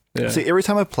 Yeah. See, every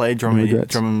time I played drum No and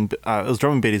regrets. it was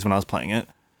drum and beaties when I was playing it.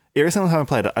 Every single time I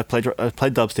played it, I played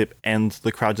dubstep, and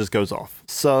the crowd just goes off.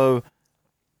 So,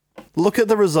 look at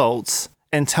the results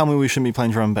and tell me we shouldn't be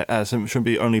playing drum bass. Shouldn't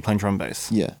be only playing drum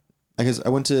bass. Yeah, because I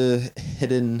went to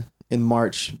Hidden in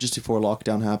March just before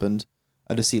lockdown happened.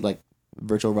 I just see like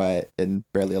Virtual Riot and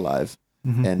Barely Alive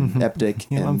and Eptic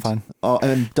Yeah, and I'm fine.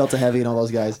 and Delta Heavy and all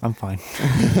those guys. I'm fine.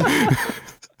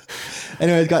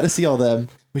 Anyways, got to see all them.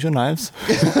 Where's your knives?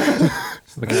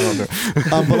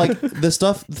 But like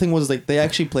the thing was like they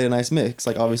actually played a nice mix.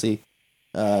 Like obviously,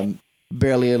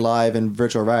 Barely Alive and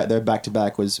Virtual Riot, their back to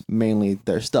back was mainly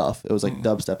their stuff. It was like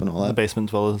dubstep and all The that. basement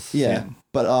dwellers. Yeah,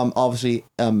 but obviously,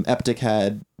 Eptic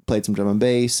had played some drum and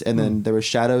bass, and then there was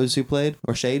Shadows who played,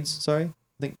 or Shades. Sorry, I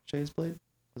think Shades played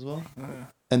as well,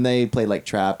 and they played like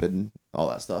trap and all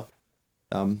that stuff.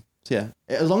 So yeah,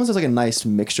 as long as there's like a nice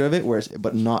mixture of it,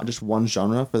 but not just one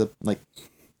genre for the like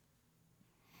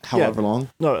however long.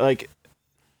 No, like,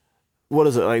 what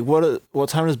is it? Like, what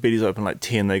time does Beatties open? Like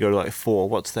 10, they go to like 4.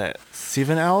 What's that?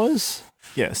 7 hours?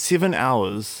 Yeah, 7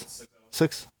 hours.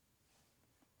 6?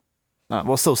 No,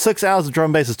 well, still, 6 hours of drum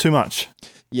and bass is too much.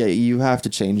 Yeah, you have to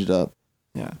change it up.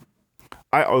 Yeah.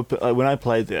 When I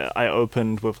played there, I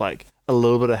opened with like a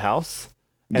little bit of house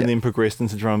and Yeah. then progressed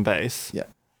into drum and bass. Yeah.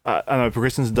 I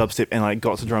progressed into dubstep and like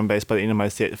got to drum and bass by the end of my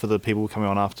set for the people coming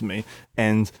on after me.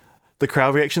 And the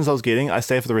crowd reactions I was getting, I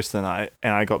stayed for the rest of the night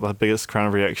and I got the biggest crowd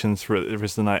of reactions for the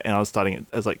rest of the night, and I was starting it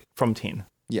as like from 10.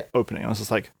 Yeah. Opening. I was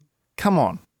just like, come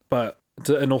on.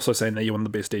 And also saying that you're one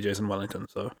of the best DJs in Wellington,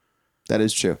 so That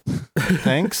is true.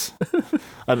 Thanks.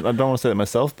 I don't want to say that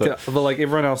myself, but but like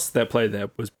everyone else that played there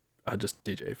was just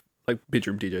DJ, like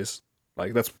bedroom DJs.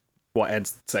 Like that's what Ed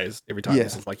says every time. Yeah.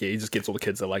 It's just like, yeah, he just gets all the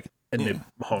kids that are like in their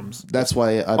homes. That's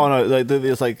why I. oh no, like,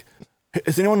 there's like,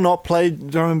 has anyone not played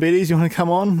drum and beaties? You want to come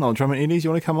on? No, drum and eddies.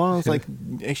 You want to come on? I was like,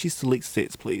 actually select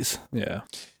sets, please. Yeah.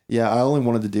 Yeah, I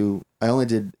only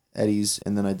did Eddie's,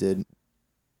 and then I did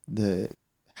the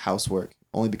housework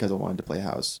only because I wanted to play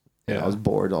house. And Yeah. I was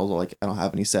bored. I was like, I don't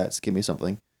have any sets. Give me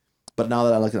something. But now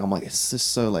that I look at it, I'm like, it's just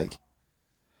so like,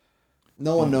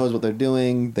 no one knows what they're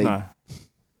doing. They No.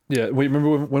 Yeah, we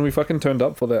remember when we fucking turned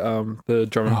up for the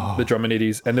drum and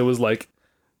eddies, and there was like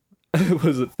it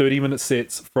was 30-minute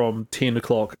sets from 10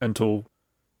 o'clock until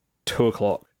 2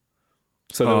 o'clock.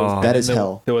 So there was, Oh. That is there,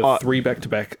 hell. There were Oh. 3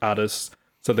 back-to-back artists,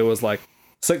 so there was like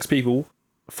 6 people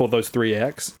for those 3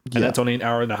 acts, and Yeah. that's only an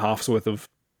hour and a half's worth of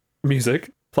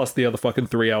music plus the other fucking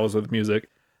 3 hours worth of music.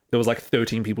 There was like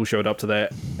 13 people showed up to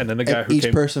that, and then the guy and who each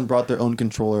came. person brought their own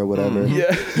controller or whatever.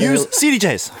 Yeah, Use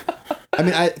CDJs. I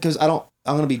mean, because I don't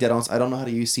I'm gonna be dead honest. I don't know how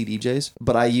to use CDJs,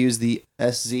 but I use the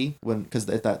SZ because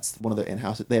that's one of their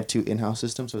in-house. They have 2 in-house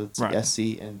systems, so it's Right. the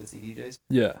SC and the CDJs.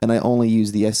 Yeah. And I only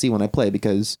use the SC when I play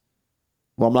because,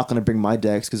 well, I'm not gonna bring my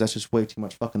decks because that's just way too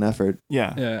much fucking effort.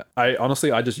 Yeah. Yeah.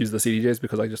 I just use the CDJs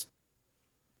because I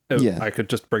could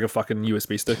just bring a fucking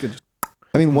USB stick and just,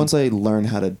 I mean, once I learn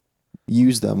how to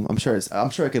use them, I'm sure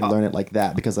I could learn it like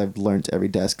that because I've learned every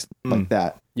desk like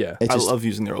that. yeah. It's I just, love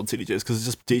using their old CDJs because it's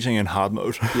just DJing in hard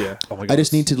mode. Yeah. Oh my god. I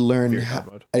just need to learn. very hard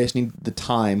mode. I just need the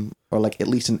time, or like at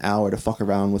least an hour, to fuck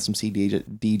around with some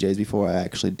DJs before I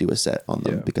actually do a set on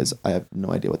them Yeah. because I have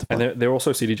no idea what the fuck. And they're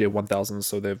also CDJ 1000s,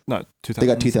 so they've No, 2000.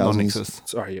 They got 2000s. Non-Nexus.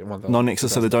 sorry, yeah, 1000.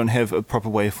 Non-Nexus, so they don't have a proper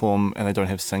waveform and they don't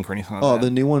have sync or anything like Oh, that.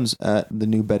 the new ones at the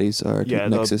new Betty's are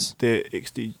Nexus. They're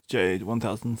XDJ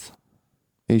 1000s.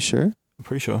 Are you sure? I'm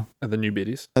pretty sure. And the new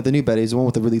biddies. At the new Betty's, the one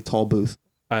with the really tall booth.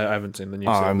 I haven't seen the new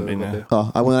Oh, set I haven't that been they've there.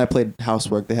 got Oh, when I played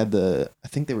Housework, they had I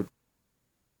think they were.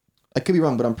 I could be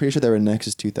wrong, but I'm pretty sure they were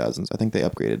Nexus 2000s. I think they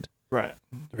upgraded. Right.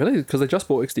 Really? Because they just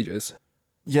bought XDJs.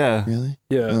 Yeah. Really?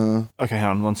 Yeah. Okay, hang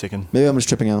on 1 second. Maybe I'm just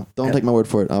tripping out. Don't Yeah. take my word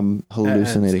for it. I'm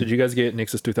hallucinating. Did you guys get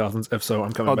Nexus 2000s? If so,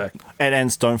 I'm coming Oh, back. And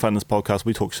Ants, don't find this podcast.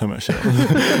 We talk so much shit.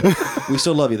 We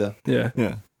still love you though. Yeah.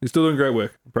 Yeah. You're still doing great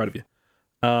work. I'm proud of you.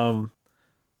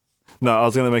 No, I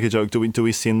was going to make a joke. Do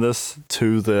we send this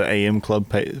to the AM Club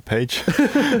page?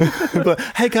 But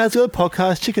hey guys, we have a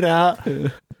podcast. Check it out.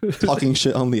 Talking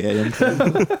shit on the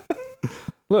AM.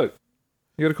 Look,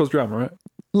 you gotta cause drama, right?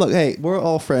 Look, hey, we're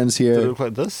all friends Does it here. look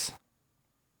like this?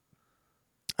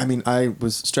 I mean, I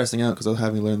was stressing out because I was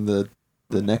having to learn the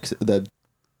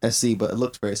SC, but it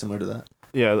looked very similar to that.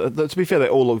 Yeah. To be fair, they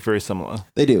all look very similar.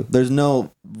 They do. There's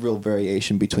no real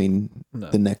variation between No.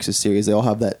 the Nexus series. They all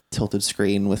have that tilted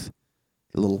screen with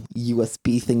little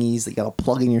USB thingies that you gotta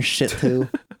plug in your shit to.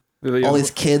 All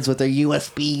these kids with their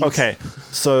USBs. Okay,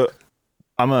 so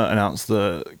I'm gonna announce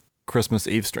the Christmas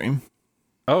Eve stream.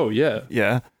 Oh yeah.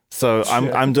 Yeah. So Shit.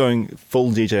 I'm doing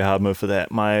full DJ hard mode for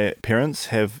that. My parents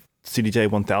have CDJ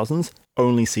 1000s,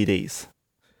 only CDs.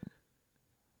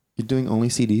 You're doing only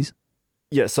CDs?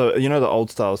 Yeah, so you know the old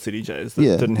style CDJs that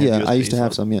Yeah, didn't have yeah. I USB used to have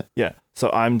slots? some. Yeah. Yeah. So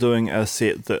I'm doing a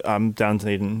set that I'm down to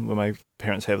Dunedin where my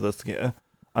parents have this together.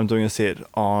 I'm doing a set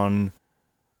on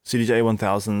CDJ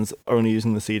 1000s, only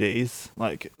using the CDs.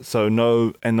 Like, so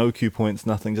no cue points,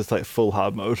 nothing, just like full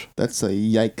hard mode. That's a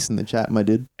yikes in the chat, my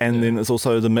dude. And then it's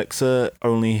also the mixer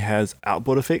only has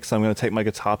outboard effects. So I'm going to take my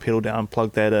guitar pedal down,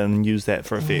 plug that in, and use that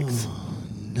for effects.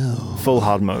 No. Full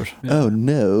hard mode. Yeah. Oh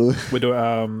no. We do.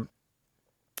 I'm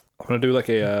gonna do like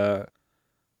a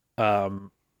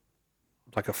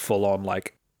full on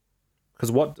like,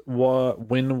 because what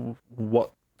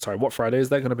Friday is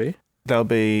that gonna be? That'll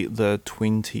be the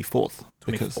 24th.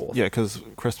 Because, 24th. yeah, because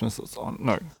Christmas is on.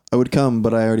 No. I would come,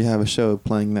 but I already have a show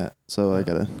playing that, so I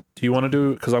gotta. Do you want to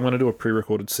do? Because I'm gonna do a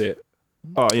pre-recorded set.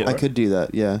 Oh, yeah. I could do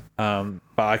that. Yeah.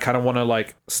 But I kind of want to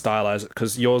like stylize it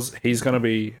because he's gonna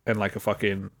be in like a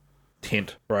fucking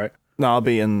tent, right? No, I'll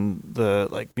be in the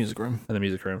like music room. In the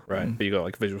music room, right? Mm. But you got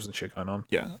like visuals and shit going on,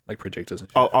 Yeah. like projectors and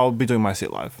shit. I'll be doing my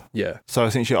set live. Yeah, So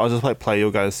essentially, I'll just like play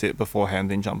your guys' set beforehand,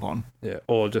 then jump on. yeah,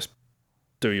 or just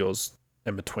do yours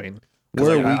in between. 'Cause,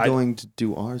 Where like, are we I going to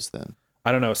do ours then?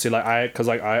 I don't know. See, like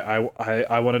I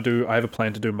want to do. I have a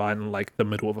plan to do mine in like the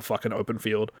middle of a fucking open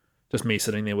field. Just me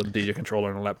sitting there with a DJ controller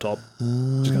and a laptop.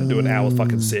 Just gonna do an hour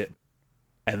fucking set,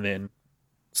 and then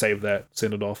save that,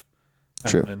 send it off,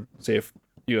 and True. then see if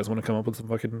you guys want to come up with some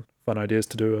fucking fun ideas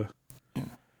to do a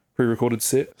pre-recorded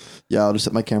set. Yeah, I'll just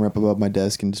set my camera up above my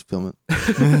desk and just film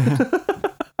it.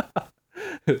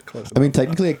 Close I mean,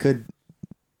 technically, I could.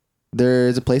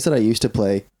 There's a place that I used to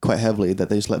play quite heavily that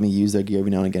they just let me use their gear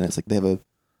every now and again. It's like they have a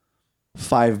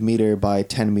 5 meter by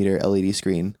 10 meter LED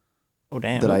screen Oh,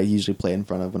 damn. that I usually play in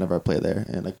front of whenever I play there,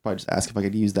 and I could probably just ask if I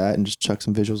could use that and just chuck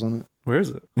some visuals on it. Where is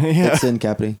it? yeah. It's in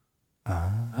Capri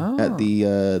Oh. at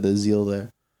the Zeal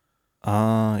there.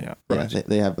 Yeah. Yeah, Right.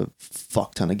 they have a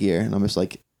fuck ton of gear, and I'm just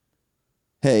like,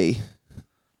 hey,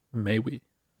 Maybe.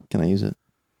 can I use it?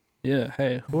 Yeah.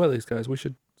 Hey, who are these guys? We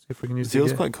should see if we can use Zeal's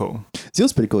their gear. quite cool.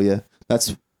 Zeal's pretty cool, yeah.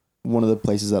 That's one of the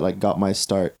places that like got my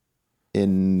start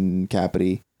in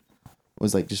Capri,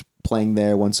 was like just playing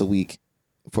there once a week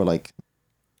for like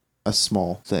a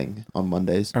small thing on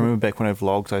Mondays. I remember back when I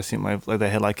vlogged, I sent they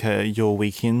had like a your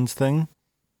weekends thing,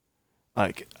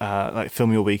 like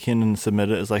film your weekend and submit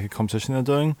it as like a competition they're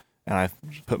doing, and I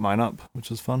put mine up, which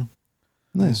was fun.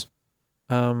 Nice.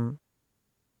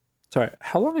 Sorry.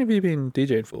 How long have you been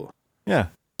DJing for? Yeah,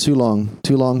 Too long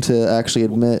to actually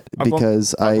admit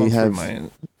because I've gone through have my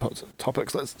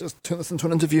topics. Let's just turn this into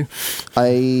an interview.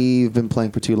 I've been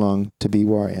playing for too long to be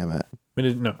where I am at. When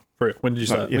did you start? yeah, When did you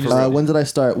for start? When did I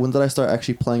start? When did I start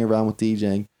actually playing around with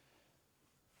DJing?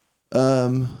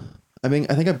 I mean,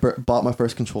 I think I bought my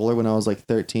first controller when I was like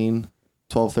 13.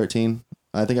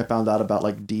 I think I found out about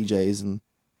like DJs and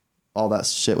all that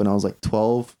shit when I was like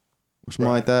 12 or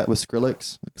something like that with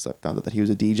Skrillex, because I found out that he was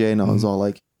a DJ and I was all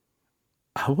like,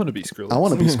 I want to be Skrillex. I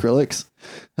want to be Skrillex,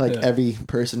 like Yeah. every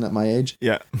person at my age.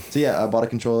 Yeah. So yeah, I bought a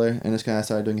controller and just kind of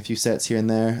started doing a few sets here and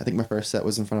there. I think my first set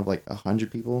was in front of like 100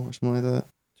 people or something like that.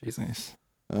 Nice.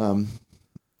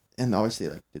 And obviously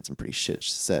like did some pretty shit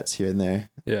sets here and there.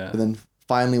 Yeah. But then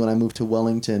finally, when I moved to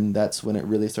Wellington, that's when it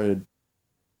really started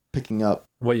picking up.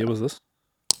 What year was this?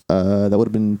 That would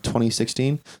have been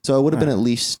 2016. So it would have been Right. at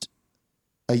least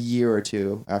a year or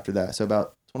two after that. So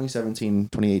about 2017,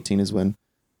 2018 is when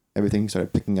everything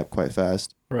started picking up quite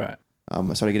fast. Right.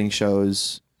 I started getting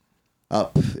shows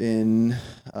up in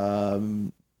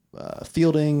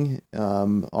Fielding,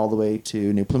 all the way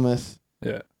to New Plymouth.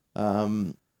 Yeah.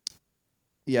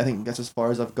 Yeah, I think that's as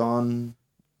far as I've gone.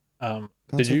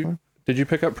 Did so you far. did you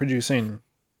pick up producing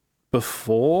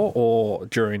before or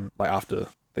during, like after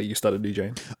that you started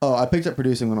DJing? Oh, I picked up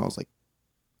producing when I was like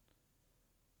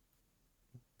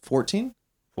 14.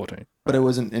 14. But it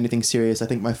wasn't anything serious. I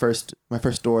think my first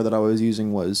store that I was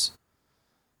using was,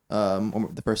 or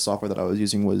the first software that I was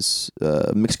using was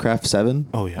Mixcraft 7.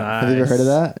 Oh yeah. Have you ever heard of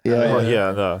that? Yeah, Oh, Oh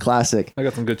yeah. No. classic. I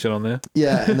got some good shit on there.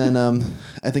 Yeah, and then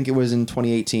I think it was in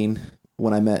 2018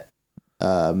 when I met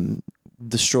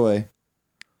Destroy,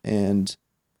 and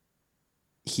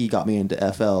he got me into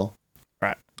FL,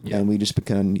 Right. Yeah. and we just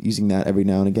began using that every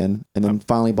now and again, and then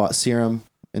finally bought Serum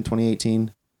in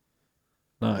 2018.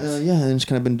 Nice. Yeah, and just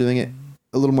kind of been doing it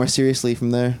a little more seriously from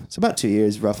there. It's about 2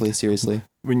 years, roughly, seriously.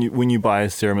 When you buy a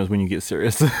serum is when you get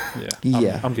serious. Yeah.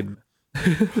 Yeah. I'm getting.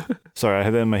 Sorry, I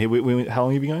had that in my head. How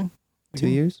long have you been going? 2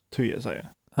 years? 2 years. Oh yeah.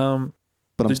 But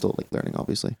I'm Did- still like learning,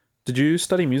 obviously. Did you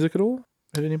study music at all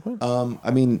at any point?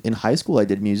 I mean, in high school I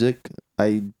did music,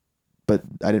 but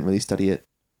I didn't really study it.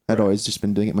 I'd always just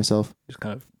been doing it myself. Just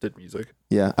kind of did music.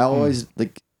 Yeah, I always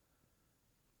like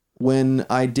when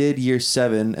I did year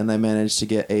 7 and I managed to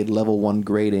get a level 1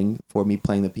 grading for me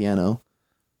playing the piano.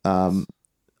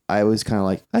 I was kind of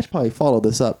like, I should probably follow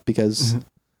this up because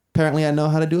apparently I know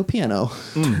how to do a piano.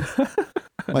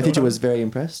 My teacher was very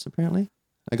impressed. Apparently,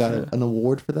 I got an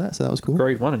award for that, so that was cool.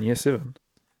 Grade 1 in year 7.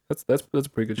 That's a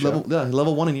pretty good show.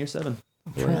 Level 1 in year 7.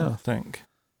 I'm trying to think.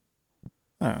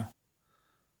 Oh.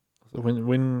 So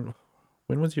when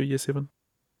was your year 7?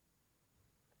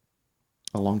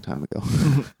 A long time ago.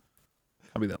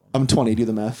 Can't be that I'm 20. Do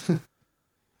the math.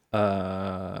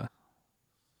 long.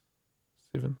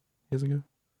 7 years ago.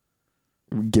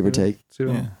 Give or take.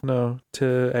 7. Yeah. No,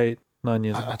 to 8, 9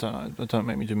 years ago. I don't know. Don't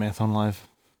make me do math on live.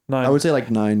 9. I would say like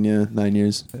 9. Yeah, 9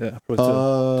 years. Yeah, probably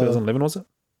 2011 was it?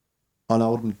 Oh no, I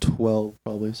would have been 12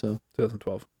 probably. So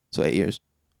 2012. 8 years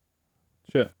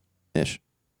Sure. ish.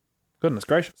 Goodness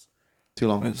gracious. Too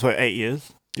long. So 8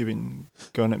 years you've been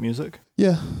going at music.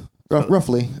 Yeah,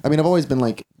 roughly. I mean, I've always been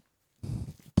like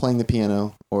playing the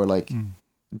piano or like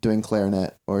doing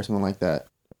clarinet or something like that,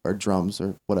 or drums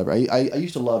or whatever. I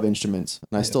used to love instruments,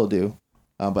 and I still do.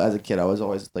 But as a kid, I was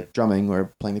always like drumming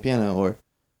or playing the piano or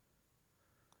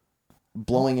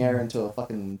blowing air into a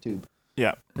fucking tube.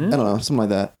 Yeah. I don't know, something like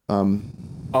that.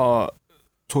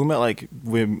 Talking about like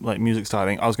when like music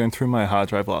starting, I was going through my hard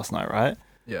drive last night, right?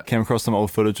 Yeah. Came across some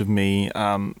old footage of me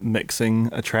mixing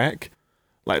a track,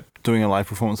 like doing a live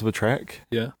performance of a track,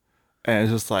 Yeah. and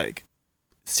it's just like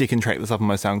second track that's up on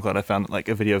my SoundCloud. I found like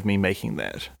a video of me making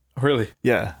that. Really?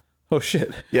 Yeah. Oh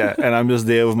shit. Yeah, and I'm just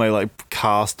there with my like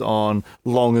cast on,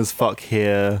 long as fuck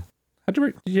hair.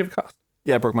 Did you have a cast?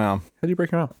 Yeah, I broke my arm. How'd you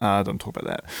break your arm? Don't talk about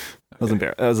that. That was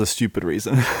embarrassing. That was a stupid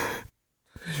reason.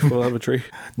 Fall out of a tree.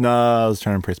 No, I was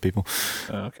trying to impress people.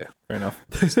 Oh, okay. Fair enough.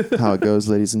 How it goes,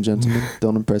 ladies and gentlemen.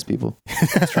 Don't impress people.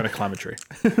 Just trying to climb a tree.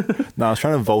 No, I was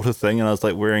trying to vault a thing, and I was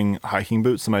like wearing hiking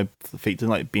boots, so my feet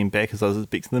didn't like bend back as I was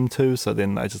expecting them to. So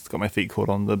then I just got my feet caught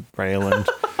on the rail and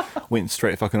went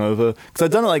straight fucking over. Because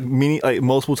I'd done it like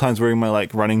multiple times wearing my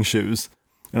like running shoes,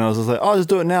 and I was just like, oh, just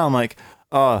do it now. I'm like,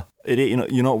 oh,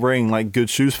 idiot, you're not wearing like good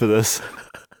shoes for this.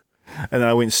 And then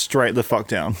I went straight the fuck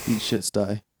down. Eat shit,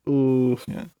 die. Ooh.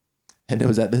 Yeah. And it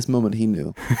was at this moment he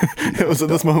knew. It was at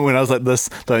this moment when I was like this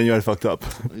that I knew I'd fucked up.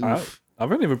 I've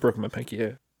only ever broken my pinky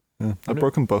hair. Yeah. I've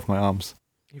broken both my arms.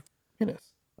 Penis.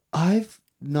 I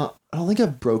don't think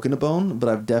I've broken a bone, but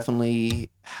I've definitely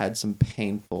had some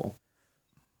painful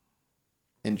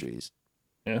injuries.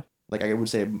 Yeah. Like I would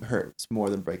say it hurts more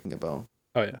than breaking a bone.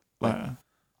 Oh yeah. Like,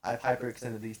 I've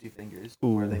hyperextended these 2 fingers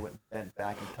where they went bent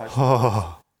back and touched.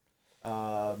 Oh,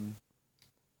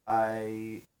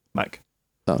 I Mike.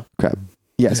 Oh crap.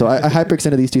 Yeah, so I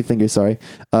hyperextended these 2 fingers. Sorry,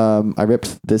 I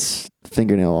ripped this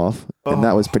fingernail off, and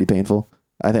that was pretty painful.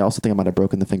 I think I might have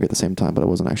broken the finger at the same time, but I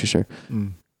wasn't actually sure.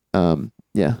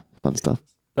 Yeah, fun stuff.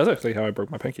 That's actually how I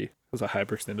broke my pinky, because I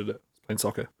hyperextended it playing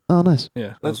soccer. Oh, nice.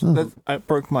 Yeah. I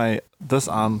broke this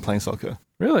arm playing soccer.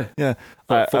 Really? Yeah.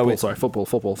 Football.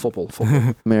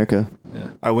 America. Yeah.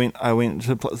 I went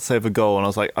to save a goal, and I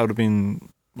was like, I would have been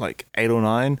like 8 or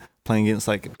 9 playing against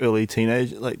like early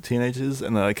teenagers,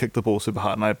 and then I kicked the ball super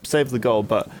hard, and I saved the goal,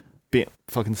 but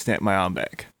fucking snapped my arm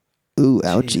back. Ooh,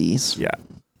 ouchies. Yeah.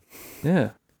 Yeah.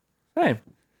 Same.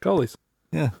 Goalies.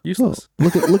 Yeah. Useless.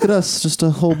 Look at us, just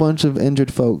a whole bunch of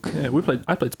injured folk. Yeah,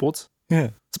 I played sports. Yeah.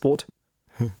 Sport.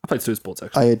 I played 2 sports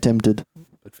actually. I attempted.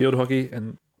 Played field hockey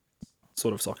and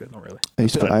sort of soccer, not really. I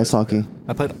used to play ice hockey.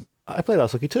 I played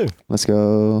ice hockey too. Let's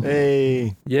go.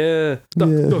 Hey. Yeah.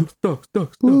 Yeah. Ducks.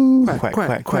 Ooh. Quack.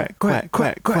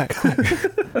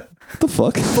 The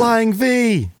fuck? Flying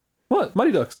V. What?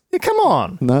 Mighty Ducks. Yeah, come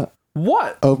on. Not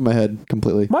What? over my head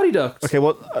completely. Mighty Ducks. Okay,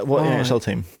 what NHL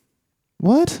team?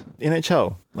 What?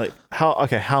 NHL. Like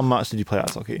how much did you play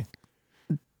ice hockey?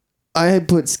 I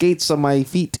put skates on my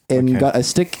feet and got a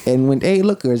stick and went, hey,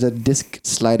 look, there's a disc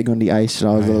sliding on the ice. And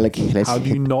I was like, let's How do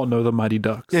you not know the Mighty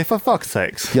Ducks? Yeah, for fuck's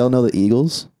sakes. Y'all know the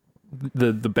Eagles?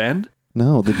 The band?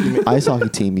 No, the ice hockey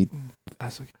team.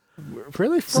 Ice hockey.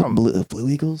 Really Some from? Blue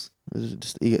Eagles? Or is it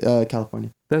just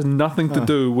California? There's nothing to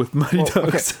do with Mighty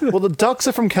Ducks. Well, the Ducks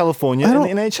are from California I in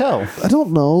don't- the NHL. I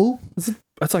don't know.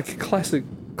 That's like a cult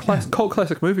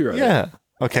classic movie, right? Yeah.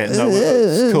 Okay, no,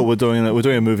 it's cool. We're doing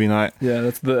a movie night. Yeah,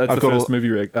 that's the first movie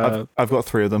rig. I've got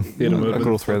 3 of them. Theatre movement. I've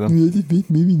got all 3 of them.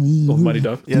 Of Mighty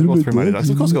Ducks. Yeah, I've got 3 Mighty Ducks.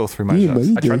 Of course, I've got all 3 Mighty Ducks.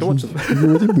 I tried to watch it.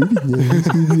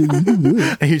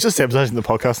 Are you just sabotaging the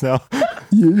podcast now?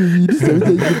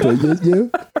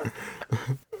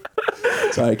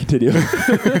 Sorry, continue.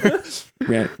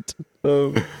 Rant.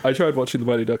 I tried watching the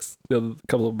Mighty Ducks the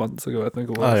couple of months ago, I think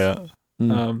it was. Oh yeah.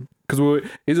 Because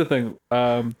here's the thing,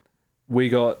 we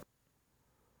got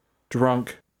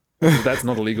drunk. That's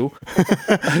not illegal.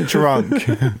 Drunk.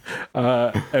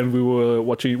 And we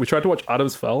tried to watch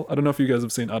Adam's Fowl. I don't know if you guys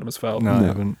have seen Adam's Fowl. No, I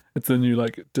haven't. It's the new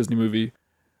like Disney movie.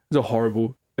 It's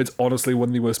horrible. It's honestly one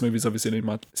of the worst movies I've ever seen in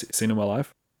my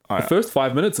life. The first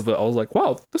 5 minutes of it, I was like,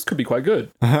 wow, this could be quite good.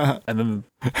 And then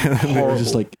horrible.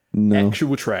 Just like, no.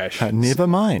 Actual trash. Never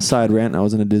mind. Side rant, I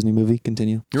was in a Disney movie.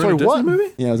 Continue. You were in a Disney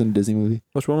movie? Yeah, I was in a Disney movie.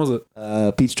 Which one was it?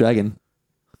 Pete's Dragon.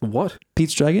 What?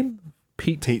 Pete's Dragon?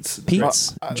 Pete's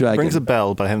Dragon. Rings a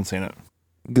bell, but I haven't seen it.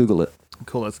 Google it.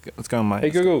 Cool. Let's go on my. Hey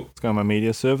Google. Let's go on my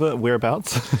media server.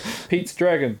 Whereabouts? Pete's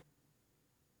Dragon.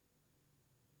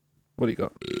 What do you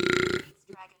got? Pete's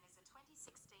Dragon is a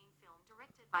 2016 film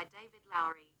directed by David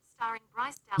Lowery, starring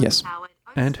Bryce Dallas Yes. Howard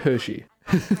And Hurshii.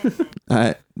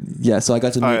 Yeah, so I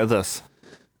got to meet. This.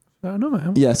 I don't know,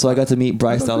 man. Yeah, so I got to meet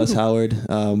Bryce Dallas Howard.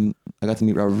 I got to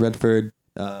meet Robert Redford,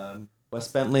 Wes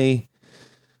Bentley.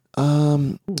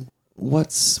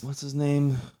 What's his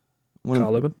name?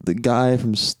 Carl Urban? The guy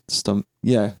from Star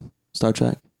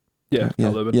Trek. Yeah, Yeah,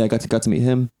 Carl Urban. yeah. I got to meet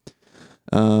him.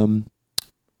 I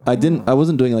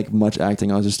wasn't doing like much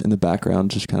acting. I was just in the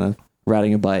background, just kind of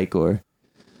riding a bike or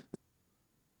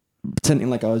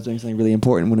pretending like I was doing something really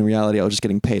important. When in reality, I was just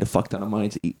getting paid a fuck ton of money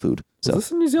to eat food. So Was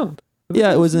this in New Zealand?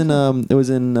 yeah, it was in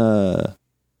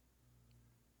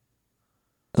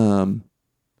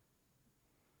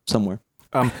somewhere.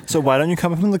 So why don't you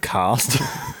come up in the cast?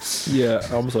 Yeah,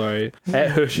 I'm sorry. At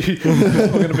Hurshii.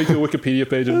 I'm going to make you a Wikipedia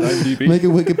page on IMDb. Make a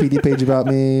Wikipedia page about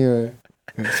me, or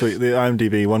Sweet. The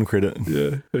IMDb 1 credit.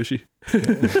 Yeah, Hurshii.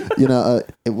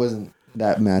 it wasn't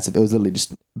that massive. It was literally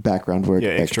just background work, Yeah,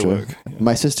 extra work. Yeah.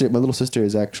 My little sister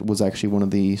was actually one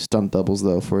of the stunt doubles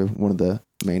though for one of the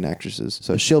main actresses.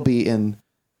 So she'll be in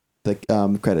the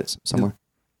credits somewhere.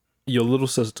 Your little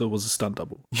sister was a stunt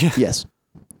double. Yes.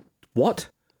 What?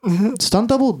 Stunt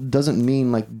double doesn't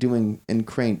mean like doing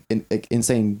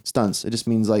insane stunts. It just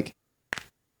means like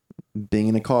being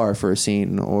in a car for a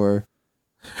scene or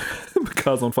The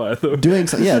car's on fire, though. doing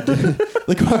something. Yeah,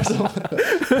 the car's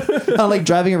on. Like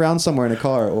driving around somewhere in a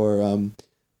car or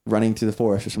running through the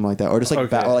forest or something like that, or just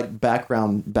like Okay.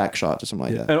 background back shots or something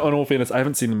like that. And on all fairness, I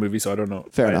haven't seen the movie, so I don't know.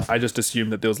 Fair enough. I just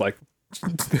assumed that there was like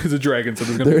there's a dragon, so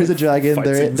there's gonna There be is a dragon. fight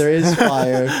There scenes. is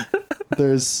fire.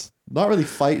 There's not really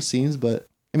fight scenes, but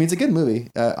I mean it's a good movie.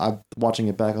 I'm watching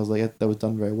it back. I was like, that was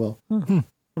done very well. Oh my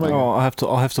God. Oh,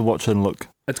 I'll have to watch it and look.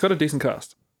 It's got a decent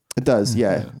cast. It does,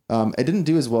 yeah. It didn't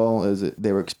do as well as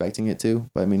they were expecting it to,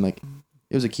 but I mean, like,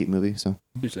 it was a cute movie. So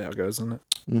Usually how it goes, isn't it?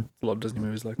 Mm. A lot of Disney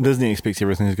movies like that. Disney expects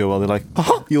everything to go well. They're like,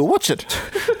 oh, you'll watch it.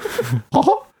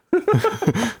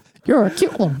 you're a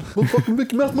cute one. Motherfucking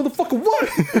Mickey Mouse, motherfucker, what?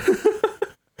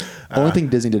 Only thing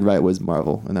Disney did right was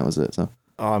Marvel, and that was it. So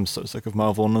Oh, I'm so sick of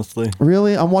Marvel, honestly.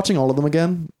 really, I'm watching all of them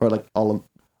again, or like all of.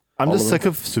 I'm All just of sick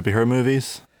of superhero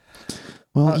movies.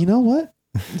 Well, you know what?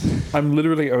 I'm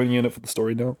literally only in it for the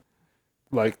story now.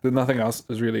 Like, nothing else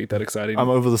is really that exciting. I'm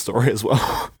over the story as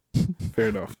well. Fair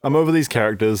enough. I'm over these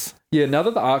characters. Yeah, now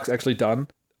that the arc's actually done,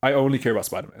 I only care about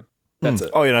Spider-Man. That's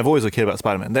it. Oh, yeah, and I've always cared about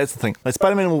Spider-Man. That's the thing. Like,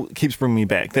 Spider-Man keeps bringing me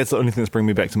back. That's the only thing that's bringing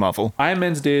me back to Marvel. Iron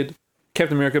Man's dead.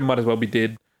 Captain America might as well be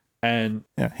dead. And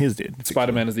Yeah, he's dead.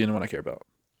 Spider-Man is the only one I care about.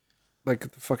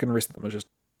 Like, the fucking rest of them are just...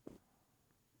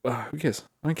 who cares?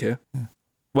 I don't care. Yeah.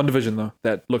 One Division, though.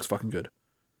 That looks fucking good.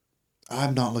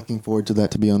 I'm not looking forward to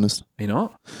that, to be honest. Are you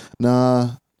not?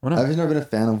 Nah, Why not? I've just never been a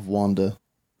fan of Wanda.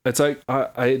 It's like...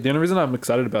 the only reason I'm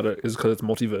excited about it is because it's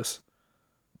multiverse.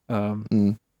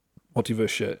 Multiverse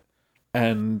shit.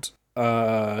 And...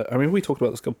 I mean, we talked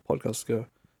about this a couple podcasts ago.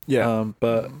 Yeah.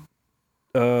 But...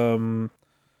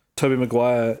 Tobey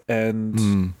Maguire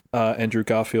and Andrew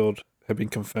Garfield have been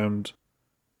confirmed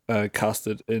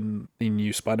casted in the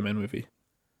new Spider-Man movie.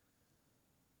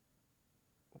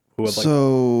 Who are like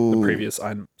So the previous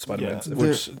Spider-Mans. Yeah,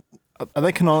 which are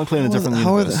they canonically in a different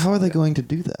how universe? are they going to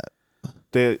do that?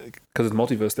 Because it's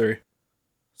multiverse theory.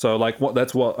 So like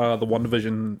that's what the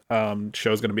WandaVision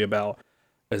show is going to be about.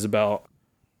 Is about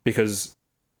because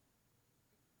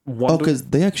Because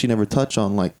they actually never touch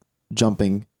on like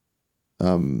jumping.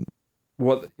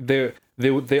 what the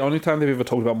only time they've ever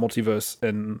talked about multiverse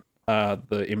in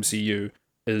the MCU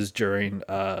is during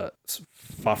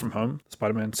Far From Home,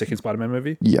 Spider-Man, second Spider-Man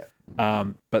movie. Yeah.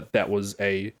 But that was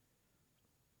it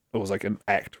was like an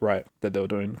act, right, that they were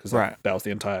doing because Right. that was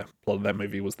the entire plot of that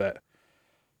movie was that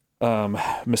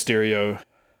Mysterio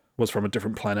was from a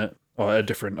different planet or a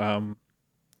different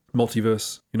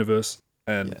multiverse universe,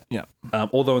 and Yeah.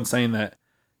 although in saying that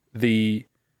I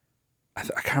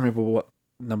can't remember what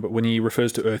number when he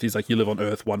refers to Earth, he's like you live on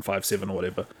Earth 157 or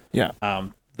whatever. Yeah.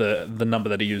 The number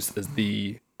that he used is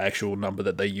the actual number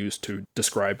that they used to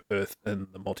describe Earth in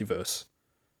the multiverse.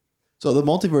 So the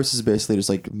multiverse is basically just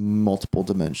like multiple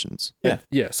dimensions.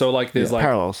 Yeah. So like there's like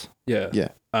parallels. yeah. Yeah.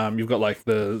 You've got like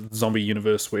the zombie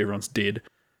universe where everyone's dead.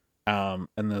 And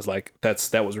there's like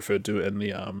that was referred to in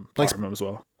the Like- Far From Home as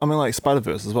well. I mean, like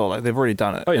Spider-Verse as well. Like they've already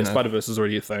done it. Oh yeah, in a- Spider-Verse is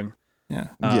already a thing. Yeah.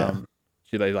 Yeah.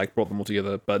 They like brought them all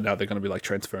together, but now they're going to be like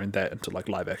transferring that into like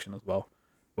live action as well,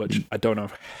 which I don't know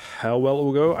how well it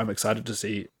will go. I'm excited to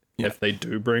see if they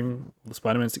do bring the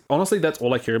Spider-Mans. Honestly, that's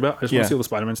all I care about. I just want to see all the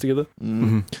Spider-Mans together.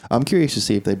 I'm curious to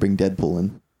see if they bring Deadpool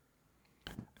in.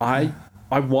 I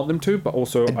want them to, but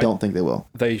also I don't think they will.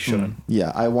 they shouldn't.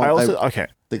 Yeah, I want. I also okay.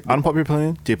 the- Unpopular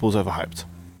opinion: Deadpool's overhyped.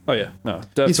 Oh yeah, no.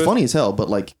 he's funny as hell, but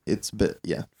like it's a bit.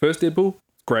 Yeah. First Deadpool,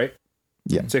 great.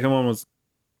 Yeah. Second one was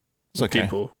It's okay.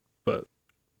 Deadpool, but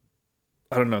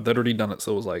I don't know. They'd already done it,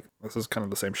 so it was like this is kind of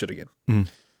the same shit again. Mhm.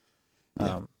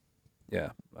 Yeah.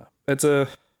 It's I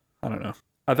don't know.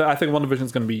 I think WandaVision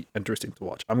is going to be interesting to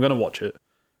watch. I'm going to watch it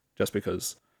just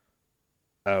because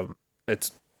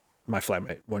it's my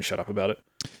flatmate won't shut up about it.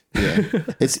 Yeah.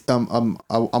 It's I'm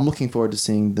looking forward to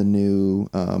seeing the new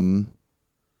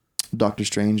Doctor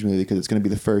Strange movie because it's going to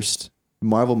be the first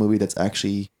Marvel movie that's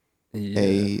actually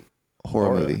a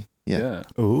horror movie. Yeah.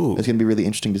 Ooh. It's going to be really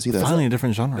interesting to see that. Finally, a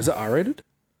different genre. Is it R-rated?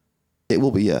 It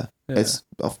will be, yeah. Yeah. It's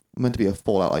meant to be a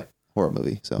full out like horror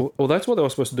movie. So Well, that's what they were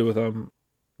supposed to do with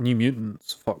New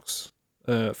Mutants Fox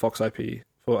IP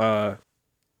for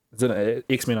it's an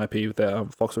X-Men IP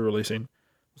that Fox are releasing.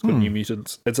 It's called New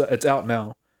Mutants. It's out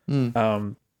now.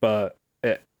 But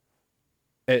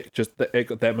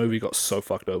that movie got so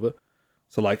fucked over.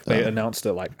 So like they announced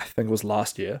it like I think it was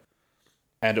last year,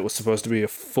 and it was supposed to be a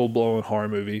full blown horror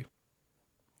movie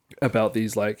about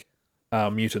these like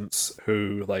mutants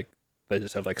who like they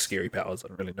just have like scary powers. I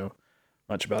don't really know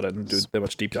much about it and do that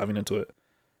much deep diving into it.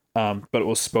 But it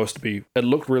was supposed to be. It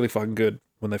looked really fucking good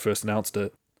when they first announced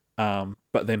it.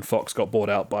 But then Fox got bought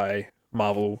out by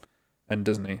Marvel and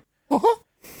Disney.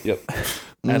 Yep.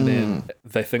 And then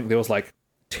they think there was like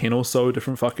 10 or so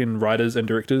different fucking writers and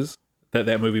directors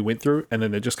that movie went through, and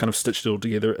then they just kind of stitched it all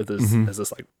together as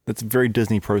this like That's a very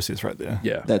Disney process right there.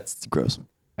 yeah, that's gross.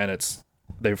 and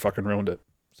they fucking ruined it.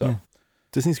 So Yeah.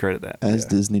 Disney's great at that. As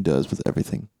Disney does with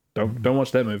everything. don't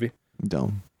watch that movie.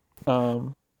 Don't.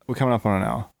 We're coming up on an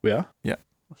hour. We are. Yeah.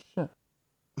 Oh, shit.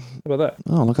 How about that?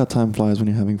 Oh, look how time flies when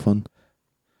you're having fun.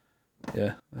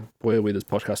 Yeah. Boy, are we this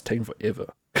podcast taking forever.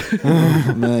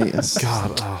 Nice.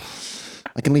 God. Oh.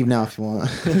 I can leave now if you want.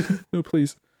 No,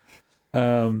 please.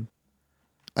 I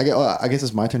guess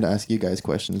it's my turn to ask you guys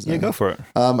questions. Yeah, then. go for it.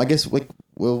 I guess like,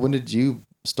 well, when did you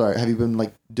start? Have you been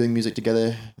like doing music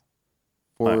together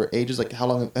or ages? Like, how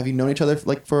long have you known each other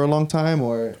like for a long time,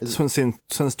 or is it, Since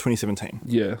 2017.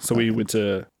 Yeah, so we went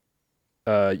to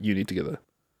uni together.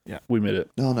 Yeah. We met at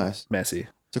oh nice? Massey.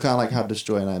 So kind of like how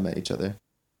Destroy and I met each other,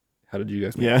 How did you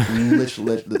guys meet? Yeah.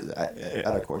 literally at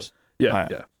our course. Yeah,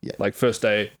 Right. yeah. Like first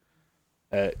day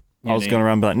at uni, I was going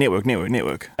around and be like,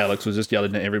 network. Alex was just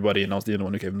yelling at everybody, and I was the only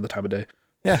one who gave him the time of day.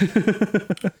 Yeah.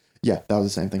 Yeah, that was the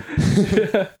same thing.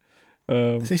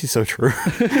 It's actually so true.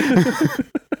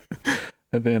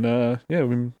 And then, we've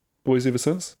been boys ever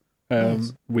since.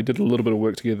 Nice. We did a little bit of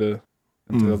work together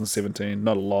in 2017,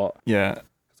 not a lot. Yeah.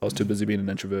 I was too busy being an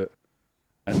introvert.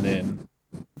 And then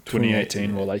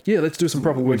 2018, we're like, let's do some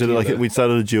proper work We did it together. we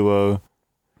started a duo,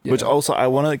 Yeah. which also I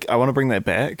want to bring that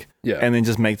back yeah. and then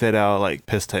just make that our like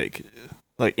piss take.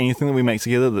 Like anything that we make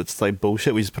together that's like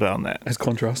bullshit, we just put it on that. as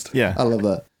contrast. Yeah. I love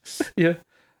that. Yeah.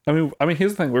 I mean,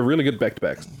 here's the thing. We're really good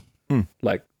back-to-backs. Hmm.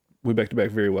 Like, we back-to-back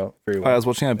very well. I was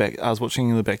watching the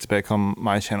back to back on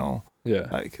my channel Yeah.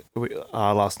 like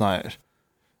last night.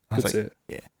 I was Good like, set.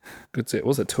 yeah. Good set. What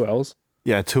was it, 2 hours?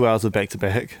 yeah, 2 hours of back to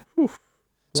back.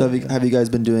 So have you guys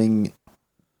been doing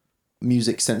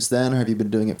music since then, or have you been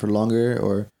doing it for longer,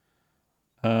 or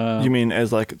You mean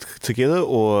as like together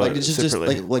or like it's just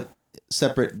separately? like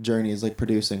separate journeys, like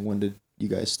producing? When did you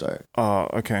guys start? Oh,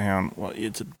 okay, hang on. What year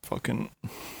did fucking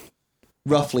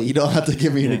Roughly, you don't have to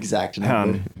give me an Yeah. exact hang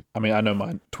number. on. I mean, I know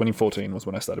mine. 2014 was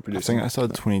when I started I producing. think I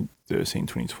started 2013,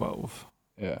 2012.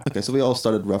 Yeah. Okay, so we all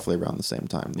started roughly around the same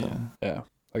time. Yeah. Then, Yeah.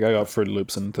 Like, I got Fruity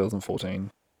Loops in 2014.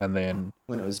 And then...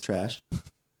 when it was trash.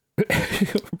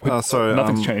 Sorry.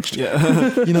 Nothing's changed.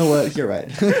 Yeah. You know what? You're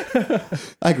right.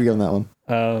 I agree on that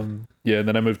one. Yeah, and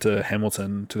then I moved to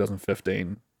Hamilton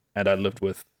 2015, and I lived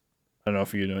with, I don't know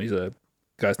if you know, he's a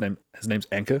guy's name, his name's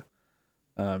Anchor.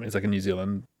 He's like a New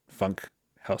Zealand funk,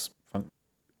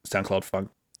 SoundCloud funk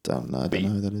I don't know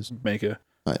who that is. maker.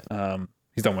 Right.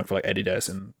 He's done work for like Adidas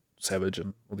and Savage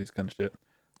and all these kind of shit.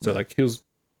 So like he was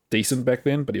decent back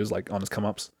then, but he was like on his come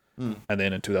ups. Mm. And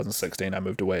then in 2016 I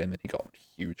moved away, and then he got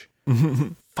huge.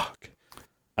 Fuck.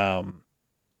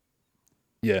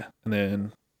 Yeah, and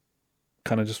then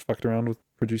kind of just fucked around with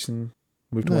producing.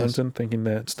 Moved to Nice. Wellington, thinking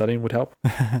that studying would help.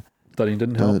 Studying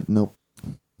didn't help. Nope.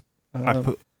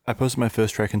 I posted my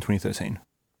first track in 2013.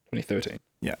 2013.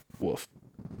 Yeah. Woof.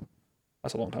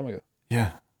 That's a long time ago.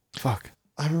 Yeah. Fuck.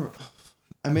 I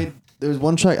remember there was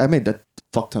one track I made a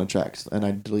fuck ton of tracks, and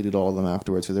I deleted all of them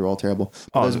afterwards because they were all terrible.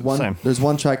 But Same. there's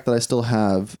one track that I still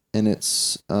have, and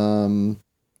it's I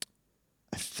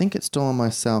think it's still on my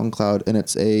SoundCloud, and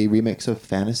it's a remix of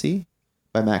Fantasy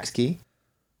by Max Key.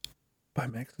 By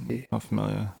Max. Not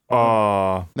familiar.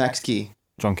 Oh, Max Key,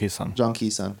 John Key's son. John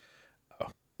Key's son. Oh.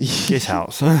 His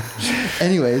house.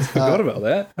 Anyways, Forgot about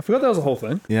that. I forgot that was a whole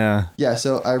thing. Yeah. yeah,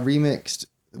 so I remixed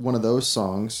one of those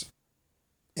songs,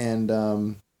 and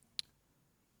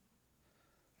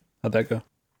How'd that go?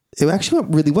 it actually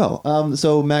went really well.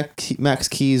 So Max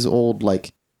Key's old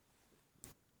like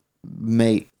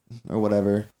mate or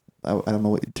whatever, I don't know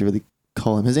what to really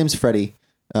call him. His name's Freddie.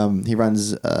 He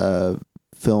runs a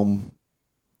film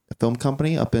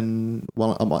company up in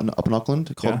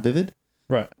Auckland called Yeah. Vivid.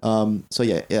 Right. So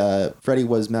yeah, Freddie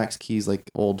was Max Key's like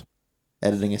old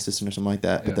editing assistant or something like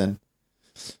that. But then,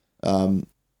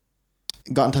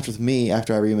 got in touch with me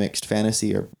after I remixed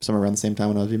Fantasy, or somewhere around the same time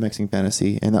when I was remixing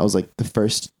Fantasy, and that was like the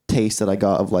first taste that I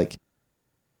got of like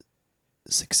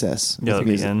success. Yeah, with like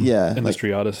music. the end. Yeah, like,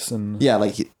 Industry artists and yeah,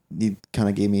 like he kind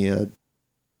of gave me a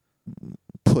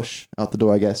push out the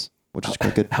door, I guess, which is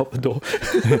quite good. out the door.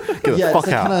 Get the Yeah, fuck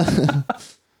it's like out. kinda,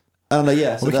 I don't know.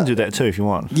 Yeah, so We can do that too if you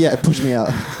want. Yeah, it pushed me out.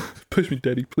 Push me,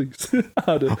 daddy, please.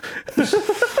 Harder.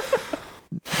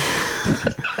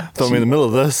 Throw me in the middle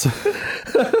of this.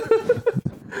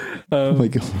 Oh my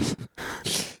god,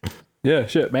 Yeah,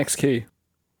 shit. Max Key.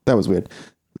 that was weird.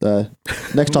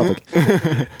 Next topic.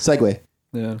 Segway.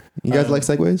 Yeah. You guys like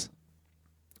segways?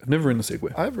 I've never ridden a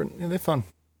Segway. They're fun.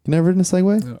 You never ridden a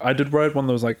segway? Yeah, I did ride one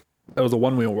that was like, it was a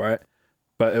one wheel, right?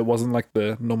 But it wasn't like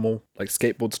the normal like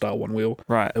skateboard style one wheel.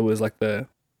 Right. It was like the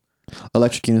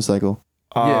Electric unicycle.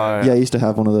 Yeah. Yeah, I used to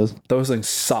have one of those. those things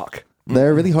suck.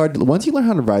 They're really hard. Once you learn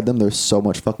how to ride them, they're so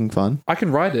much fucking fun. I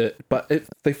can ride it, but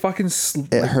they fucking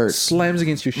It hurts. slams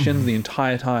against your shins the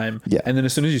entire time. Yeah. And then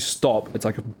as soon as you stop, it's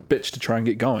like a bitch to try and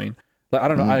get going. Like I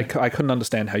don't know, I couldn't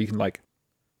understand how you can like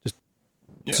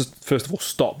just first of all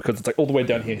stop, because it's like all the way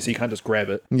down here, so you can't just grab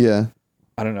it. Yeah.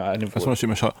 I don't know. I never. I just want to shoot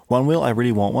my shot. One wheel, I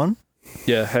really want one.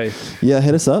 Yeah. Hey. Yeah,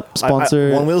 hit us up.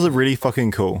 Sponsor. One wheels are really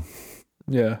fucking cool.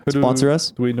 Yeah. Sponsor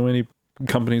us. Do we know any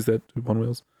companies that do one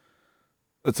wheels?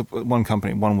 It's one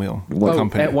company, one wheel. One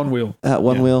company. At one wheel, At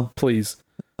One Yeah. Wheel. please.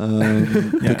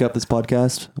 pick up this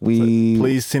podcast. We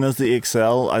Please send us the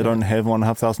Excel. I don't have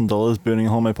 $1,500 burning a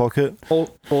hole in my pocket.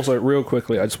 Also, real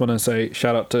quickly, I just want to say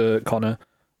shout out to Carter,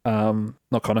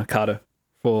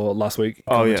 for last week. He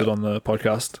commented on the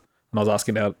podcast, and I was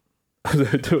asking out.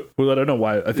 Well, I don't know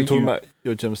why. I think talking about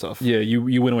your gym stuff. Yeah,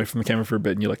 you went away from the camera for a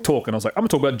bit, and you're like, talk, and I was like, I'm gonna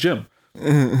talk about gym.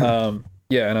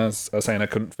 Yeah, and I was saying I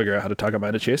couldn't figure out how to target my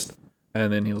inner chest,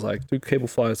 and then he was like, do cable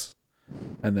flies,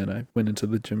 and then I went into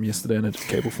the gym yesterday and I did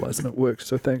cable flies, and it worked.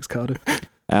 So thanks, Carter.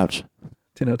 ouch.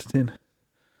 10 out of 10.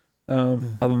 Other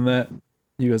than that,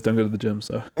 you guys don't go to the gym,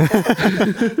 so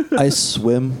I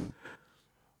swim.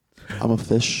 I'm a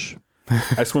fish.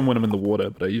 I swim when I'm in the water,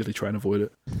 but I usually try and avoid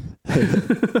it,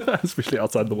 especially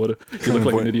outside the water. You look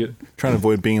like an idiot. Trying to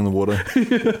avoid being in the water.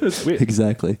 It's wet,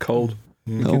 Exactly. cold.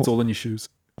 It No. gets all in your shoes.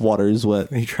 Water is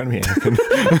wet. Are you trying to be Anakin?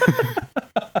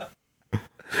 That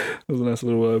was a nice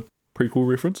little prequel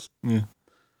reference. Yeah.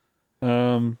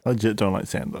 I legit don't like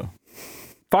sand though.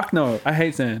 Fuck no, I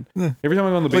hate sand. Yeah. Every time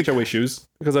I go on the beach, I wear shoes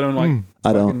because I don't like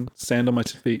I fucking don't. sand on my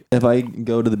feet. If I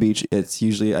go to the beach, it's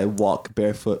usually I walk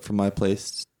barefoot from my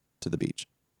place to the beach,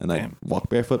 and I Damn. walk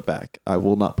barefoot back. I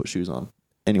will not put shoes on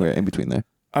anywhere in between there.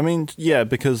 I mean, yeah,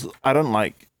 because I don't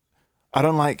like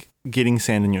getting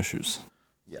sand in your shoes.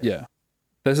 Yeah,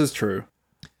 this is true.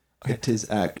 It is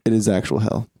actual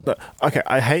hell. But, okay,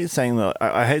 I hate saying that.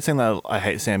 I hate saying that I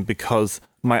hate sand because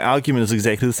my argument is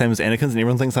exactly the same as Anakin's, and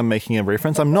everyone thinks I'm making a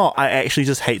reference. I'm not. I actually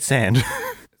just hate sand.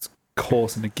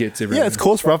 Coarse and it gets everywhere. Yeah, it's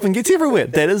coarse, rough, and gets everywhere.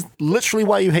 That is literally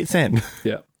why you hate sand.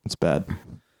 Yeah. It's bad.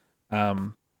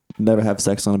 Um. Never have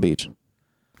sex on a beach.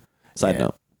 Side Yeah.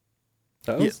 note.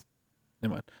 That was,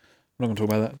 never mind. I'm not gonna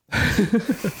talk about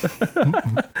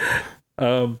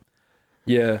that.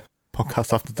 Yeah.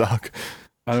 Podcast after dark.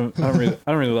 I don't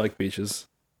really like beaches.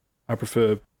 I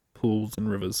prefer pools and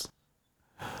rivers.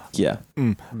 Yeah.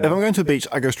 If I'm going to the beach,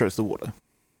 I go straight to the water.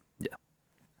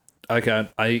 Okay.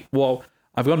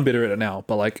 I've gotten better at it now,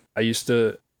 but like I used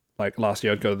to, like last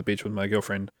year I'd go to the beach with my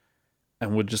girlfriend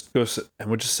and would just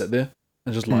sit there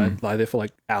and just lie there for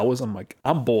like hours. I'm like,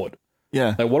 I'm bored.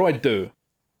 Yeah. Like, what do I do?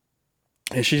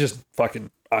 And she's just fucking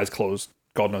eyes closed.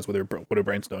 God knows what her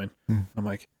brain's doing. I'm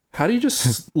like, how do you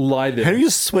just lie there? How do you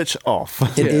just switch off?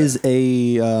 It Yeah. is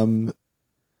a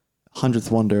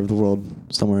 100th wonder of the world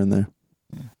somewhere in there.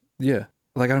 Yeah.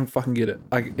 Like, I don't fucking get it.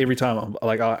 Like, every time I'm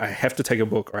like, I have to take a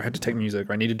book or I have to take music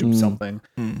or I need to do something.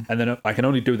 And then I can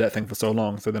only do that thing for so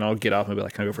long. So then I'll get up and be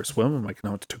like, can I go for a swim? I'm like,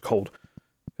 no, it's too cold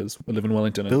because we live in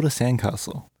Wellington. And Build a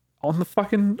sandcastle. on the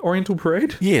fucking Oriental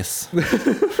Parade? Yes.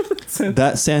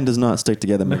 That sand does not stick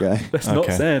together, my guy. That's not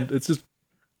Okay. sand. It's just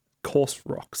coarse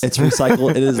rocks. It's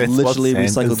recycled. It is That's what literally sand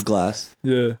recycled is. glass.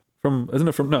 yeah.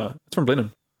 It's from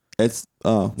Blenheim. It's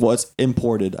it's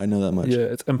imported. I know that much. Yeah,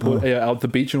 it's imported. Yeah, out the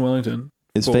beach in Wellington.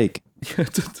 It's Well, fake. Yeah,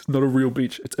 it's not a real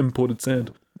beach. It's imported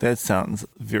sand. That sounds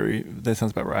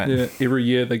about right. Yeah, every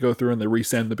year they go through and they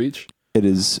resand the beach. It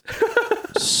is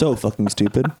so fucking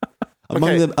stupid.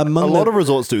 Okay, a lot of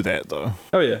resorts do that though.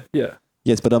 Oh yeah, yeah.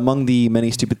 Yes, but among the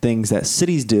many stupid things that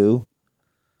cities do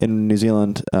in New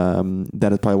Zealand, that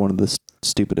is probably one of the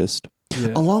stupidest. Yeah.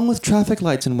 Along with traffic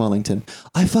lights in Wellington.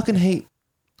 I fucking hate...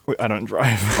 Wait, I don't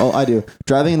drive. Oh, I do.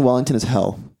 Driving in Wellington is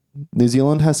hell. New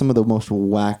Zealand has some of the most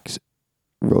whacked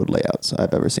road layouts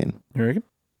I've ever seen. You reckon?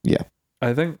 Yeah.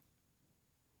 I think.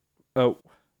 Oh,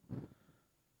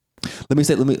 Let me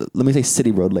say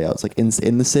city road layouts, like in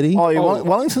the city. Oh, yeah, Oh.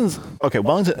 Wellington is a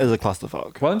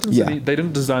clusterfuck. Wellington Yeah. City. They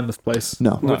didn't design this place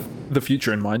No. with the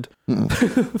future in mind.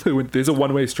 They went, there's a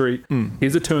one-way street.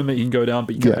 Here's a turn that you can go down,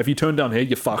 but Yeah. if you turn down here,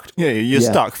 you're fucked. Yeah, you're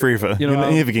Yeah. stuck forever. You know,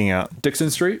 You're never getting out. Dixon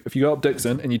Street. If you go up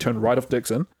Dixon and you turn right off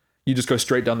Dixon, you just go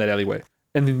straight down that alleyway,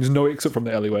 and then there's no exit from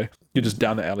the alleyway. You're just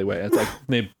down the alleyway. It's like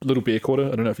near Little Beer Quarter.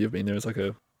 I don't know if you've been there. It's like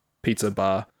a pizza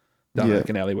bar down Yeah. like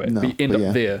an alleyway. No, but you end but up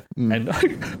yeah. there, and I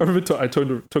remember I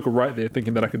took a right there,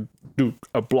 thinking that I could do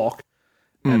a block,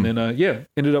 and then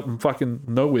ended up in fucking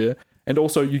nowhere. And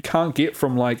also, you can't get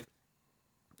from like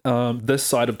this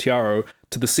side of Tiaro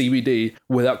to the CBD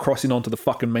without crossing onto the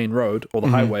fucking main road or the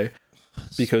highway,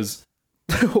 because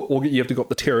or you have to go up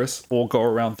the terrace or go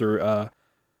around through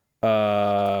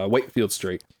Wakefield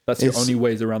Street. That's your It's only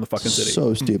ways around the fucking city.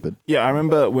 So stupid. Yeah, I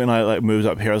remember when I moved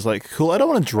up here, I was like, cool, I don't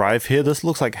want to drive here. This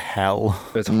looks like hell.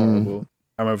 It's horrible.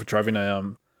 I remember driving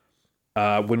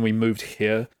when we moved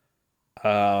here.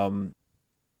 So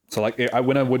like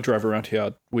when I would drive around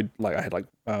here, I had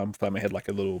I had like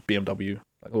a little BMW,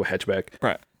 like a little hatchback,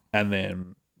 Right. and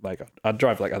then like I'd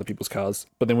drive like other people's cars.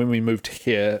 But then when we moved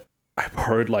here, I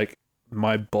borrowed like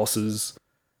my boss's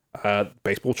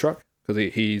baseball truck,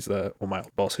 because he's my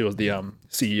boss. He was the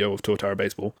CEO of Tuatara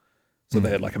Baseball, so they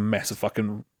had like a massive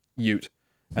fucking ute,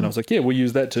 And I was like, yeah, we'll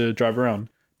use that to drive around.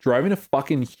 Driving a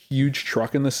fucking huge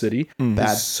truck in the city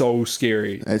Bad. is so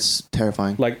scary. It's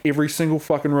terrifying. Like every single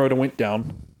fucking road I went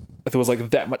down, there was like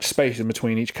that much space in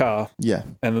between each car. Yeah.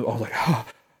 And I was like,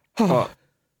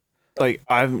 Like,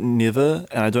 I've never,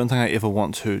 and I don't think I ever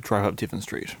want to drive up Devon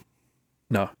Street.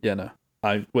 no.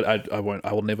 I won't.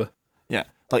 I will never. Yeah.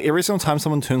 Like, every single time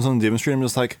someone turns on Devon Street, I'm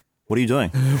just like, what are you doing?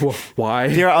 Why?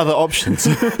 There are other options.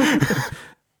 Is it?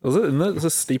 Isn't that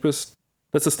the steepest?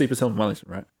 That's the steepest hill in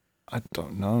Wellington, right? I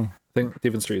don't know. I think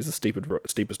Devon Street is the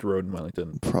steepest road in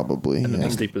Wellington. Probably. And then Yeah.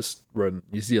 the steepest road in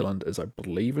New Zealand is, I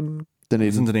believe, in... It's in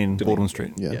Dunedin. Dunedin, Baldwin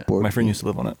Street. Yeah. Yeah. Board- My friend used to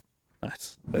live on it.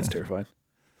 Nice. That's terrifying.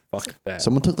 Fuck that.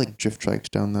 Someone took like drift trikes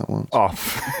down that once. Oh,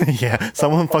 yeah.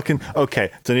 Someone fucking...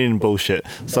 Okay, Dunedin bullshit.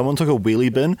 Someone took a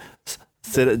wheelie bin,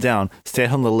 set it down,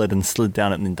 sat on the lid and slid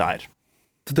down it and then died.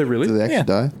 Did they really? Did they actually Yeah.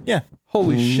 die? Yeah.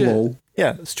 Holy shit. Lol.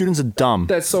 Yeah, students are dumb.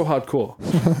 That's so hardcore.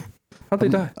 How'd they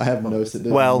die? I have no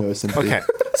sympathy. Well, no sympathy. okay.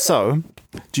 So,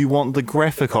 do you want the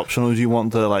graphic option or do you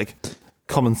want the, like,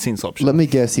 common sense option? Let me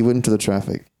guess. He went into the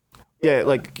traffic. Yeah,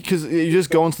 like, because you just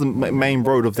go onto the main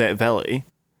road of that valley.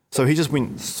 So he just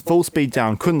went full speed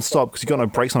down, couldn't stop because he got no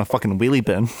brakes on a fucking wheelie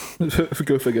bin.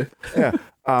 Go figure. Yeah.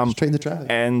 Straight in the traffic.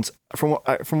 And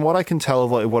from what I can tell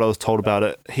of like what I was told about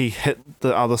it, he hit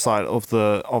the other side of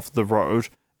the road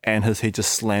and his head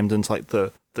just slammed into like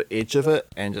the edge of it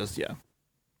and just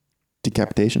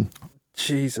Decapitation.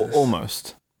 Jesus.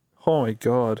 almost. Oh my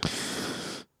god.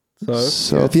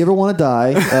 So if you ever want to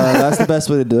die, that's the best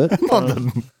way to do it. I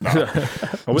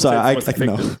would Sorry, say it's the I most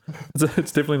no. effective.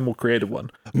 It's definitely the more creative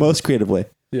one. Most creative way.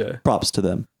 Yeah. Props to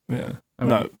them. Yeah. I mean,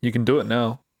 No. you can do it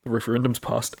now. The referendum's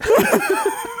passed.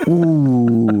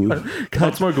 Ooh.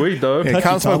 Can't smoke weed though. Yeah,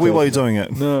 can't smoke weed while you're doing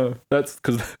it. No, that's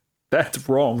because that's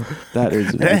wrong. That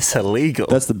is. That's illegal.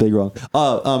 That's the big wrong.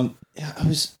 Yeah, I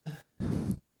was.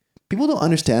 People don't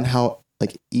understand how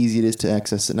like easy it is to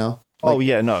access it now. oh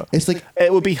yeah, no. It's like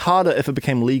It would be harder if it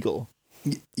became legal.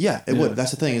 yeah, it would.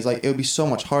 That's the thing. It's like it would be so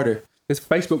much harder. There's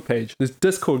Facebook page. There's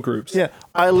Discord groups. Yeah,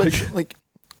 I literally like.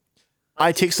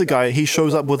 I text the guy. He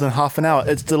shows up within half an hour.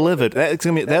 It's delivered. That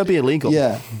would be illegal.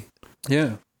 Yeah,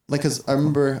 Yeah. like because I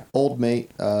remember old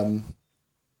mate. Like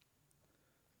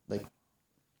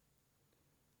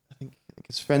I think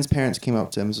his friend's parents came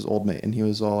up to him. This is old mate, and he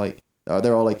was all like,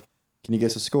 they're all like, "Can you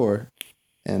guess a score?"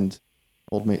 And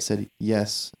old mate said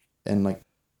yes, and like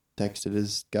texted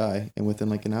his guy, and within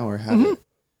like an hour had it.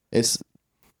 It's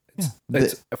It's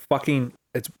it's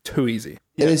too easy.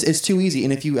 it's too easy,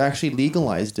 and if you actually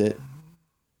legalized it,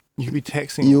 You could be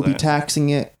taxing. you'll all be that. taxing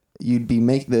it. You'd be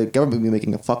the government would be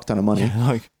making a fuck ton of money,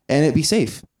 Like, and it'd be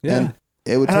safe. Yeah. And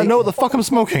it would. and I take- know what the fuck I'm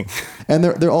smoking. And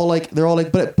they're all like,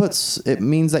 but it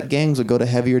means that gangs will go to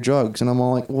heavier drugs, and I'm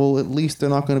all like, well, at least they're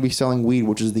not going to be selling weed,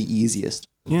 which is the easiest.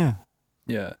 Yeah.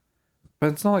 Yeah.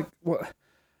 But it's not like what.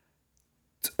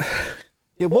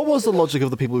 Yeah. What was the logic of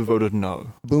the people who voted no?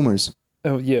 Boomers.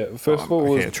 Oh yeah. First of all,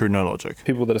 Okay, was true, no logic.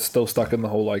 people that are still stuck in the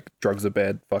whole like drugs are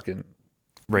bad. Fucking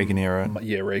Reagan era.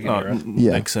 Reagan era.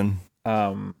 Yeah. Nixon.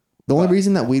 The only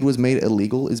reason that weed was made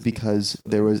illegal is because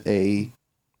there was a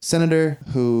senator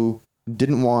who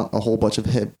didn't want a whole bunch of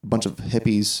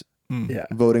hippies Yeah.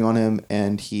 voting on him,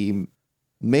 and he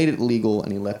made it legal,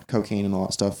 and he left cocaine and all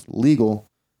that stuff legal.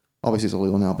 Obviously, it's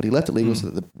illegal now, but he left it legal so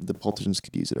that the politicians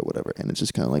could use it or whatever. And it's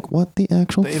just kind of like, what the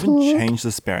actual They even fuck? changed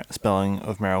the spelling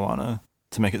of marijuana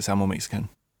to make it sound more Mexican.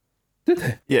 Did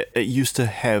they? Yeah, it used to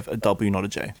have a W, not a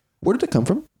J. Where did it come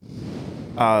from?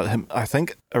 I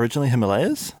think originally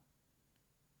Himalayas.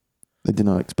 I did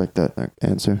not expect that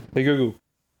answer. Hey Google.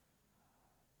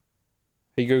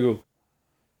 Hey Google.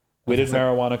 Where did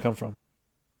marijuana come from?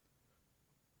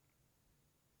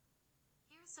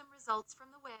 Here's some results from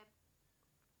the web.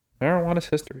 Marijuana's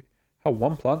history. How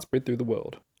one plant spread through the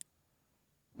world.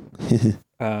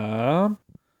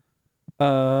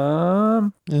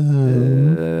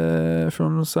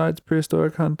 From sites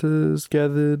prehistoric hunters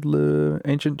gathered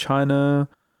ancient China.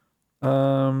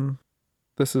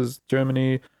 This is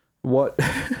Germany. What?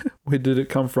 Where did it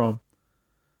come from?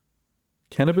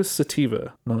 Cannabis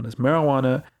sativa, known as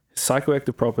marijuana,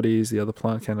 psychoactive properties. The other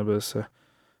plant, cannabis.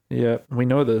 Yeah, we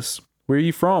know this. Where are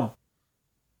you from?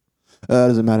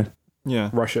 Doesn't matter. Yeah.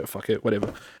 Russia. Fuck it.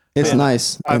 Whatever. It's Yeah.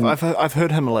 nice. I've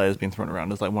heard Himalayas being thrown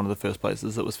around as like one of the first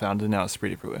places that was found, and now it's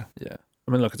spread everywhere. Yeah.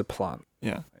 I mean, look, it's a plant.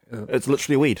 Yeah, Uh, it's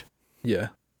literally weed. Yeah.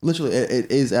 Literally,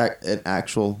 it is an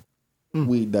actual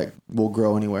weed that will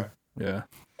grow anywhere. Yeah.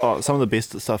 Oh, some of the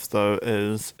best stuff though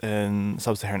is in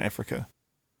sub-Saharan Africa,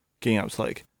 getting up to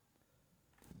like,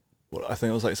 what I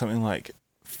think it was like something like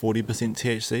 40%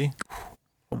 THC.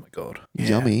 Oh my god. Yeah.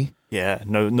 Yummy. Yeah,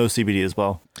 no CBD as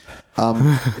well.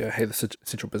 Yeah, I hate the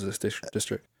Central Business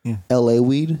District. LA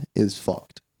weed is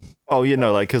fucked. Oh, yeah,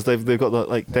 no, like, because they've got the,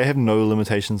 like, they have no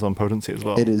limitations on potency as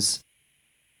well. It is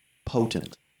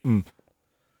potent. I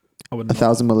would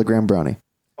 1,000 milligram brownie.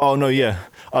 Oh, no, yeah.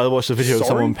 I watched a video of Sorry?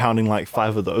 someone pounding like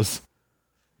 5 of those.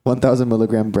 1,000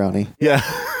 milligram brownie. Yeah.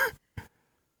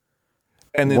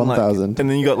 And then 1,000. like, and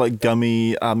then you got like gummy,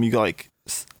 you got like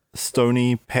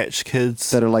Stony Patch Kids.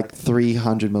 That are like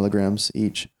 300 milligrams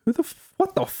each.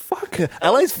 What the fuck?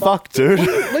 LA's fucked, dude.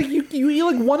 Like you eat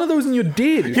like one of those and you're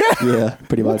dead. Yeah,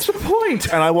 pretty What's much. the point?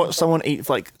 And I watched someone eat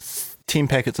like 10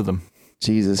 packets of them.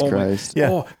 Jesus Oh my- Christ. Yeah.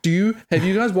 Oh, have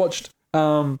you guys watched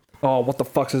what the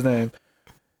fuck's his name?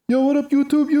 Yo, what up,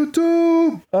 YouTube?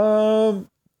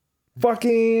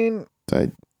 Fucking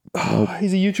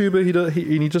he's a YouTuber.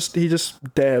 He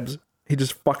just dabs. He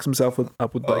just fucks himself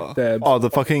up with like dabs. Oh, the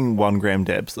fucking 1 gram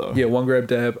dabs though. Yeah, 1 gram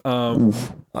dab.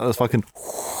 That's fucking.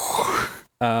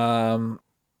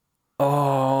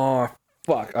 Oh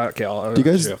fuck. Okay, Do you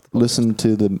guys listen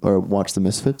to or watch the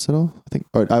Misfits at all? I think,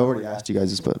 or I already asked you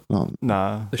guys this, but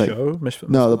Nah. the like- show?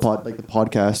 no, the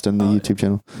podcast and the YouTube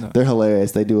channel. No. They're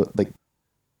hilarious. They do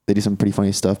they do some pretty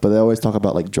funny stuff, but they always talk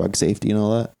about like drug safety and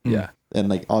all that. Yeah. And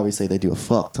like obviously they do a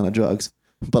fuck ton of drugs,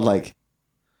 but like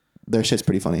their shit's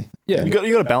pretty funny. Yeah. You got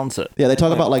to balance it. Yeah, they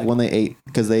talk about like when they ate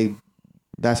because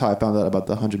that's how I found out about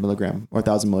the 100 milligram or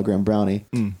 1,000 milligram brownie.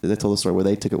 They told the story where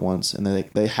they took it once and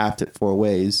they halved it 4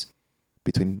 ways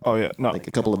between Oh yeah, no. like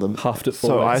a couple of them. Huffed it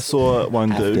So I saw one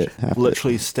Halved dude it, halved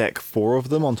literally stack 4 of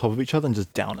them on top of each other and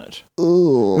just down it.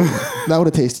 Ooh, that would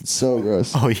have tasted so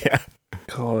gross. Oh yeah.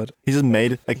 God. He just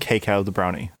made a cake out of the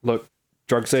brownie. Look,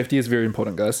 drug safety is very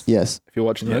important, guys. Yes, If you're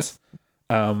watching this,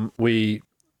 we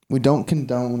don't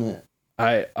condone it.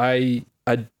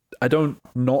 I don't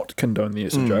not condone the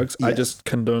use of drugs. I yeah. just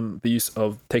condone the use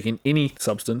of taking any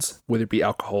substance, whether it be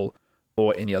alcohol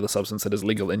or any other substance that is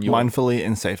legal in your Mindfully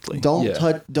and safely. Don't Yeah.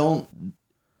 touch. Don't.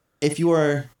 If you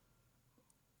are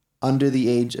under the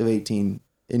age of 18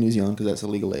 in New Zealand, because that's a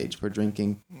legal age for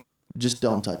drinking, just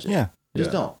don't touch it. Yeah.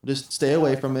 Just don't. Just stay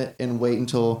away from it and wait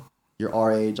until you're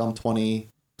our age. I'm 20,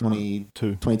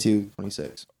 22,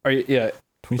 26. Are you, yeah,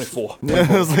 24. Yeah,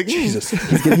 I was like, Jesus.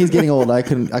 He's getting old. I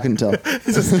couldn't tell.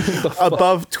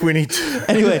 above 22.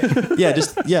 Anyway,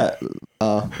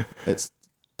 it's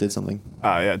did something.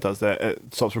 Yeah, it does that.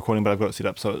 It stops recording, but I've got it set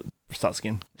up so it starts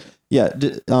again. Yeah.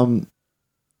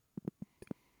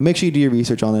 Make sure you do your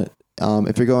research on it.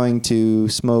 If you're going to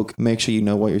smoke, make sure you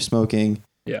know what you're smoking.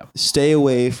 Yeah. Stay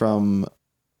away from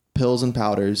pills and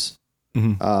powders.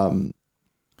 Mm-hmm.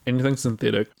 Anything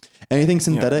synthetic Anything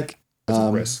synthetic. is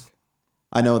a risk.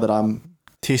 I know that I'm.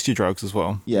 Test your drugs as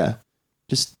well. Yeah.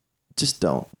 Just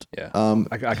don't. Yeah. Um.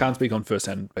 I can't speak on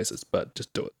first-hand basis, but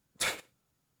just do it.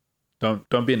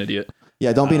 Don't be an idiot.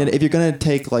 Yeah. Don't be in it. If you're gonna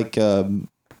take like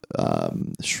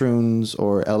shrooms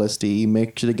or LSD,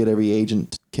 make sure to get a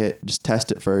reagent kit. Just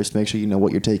test it first. Make sure you know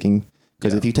what you're taking.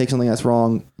 Because if you take something that's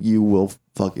wrong, you will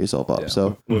fuck yourself up. Yeah.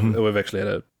 So We've actually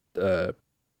had a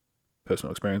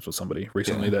personal experience with somebody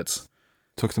recently that's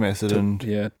Took some acid and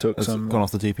took has some gone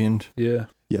off the deep end. yeah.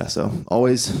 so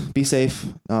always be safe.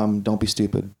 Don't be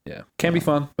stupid. Yeah. Can be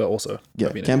fun, but also Yeah,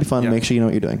 don't be an can be fun. Yeah. Make sure you know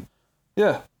what you're doing.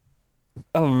 Yeah.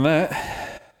 Other than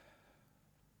that,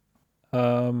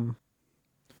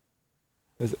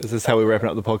 Is this how we're wrapping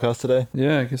up the podcast today?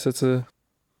 yeah, I guess it's a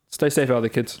stay safe out there,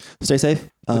 kids. Stay safe.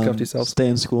 Look after yourselves. Stay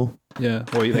in school. Yeah.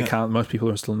 Well, they can't. Most people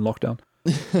are still in lockdown.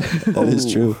 That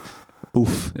is true.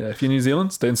 Oof. Yeah. If you're in New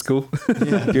Zealand, stay in school.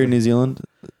 Yeah. If you're in New Zealand,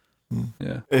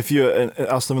 Yeah. If you're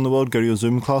elsewhere in the world, go to your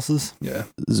Zoom classes. Yeah.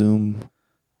 Zoom.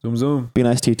 Zoom. Be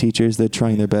nice to your teachers. They're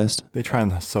trying their best. They're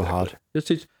trying so hard. Just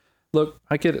teach. Look,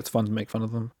 I get it's fun to make fun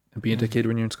of them and be a dickhead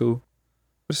when you're in school.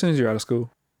 But as soon as you're out of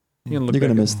school, you're gonna look You're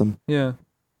gonna back miss at them. Yeah.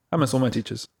 I miss all my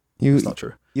teachers. You It's not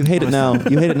true. you hate it now.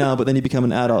 You hate it now, but then you become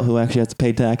an adult who actually has to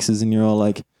pay taxes, and you're all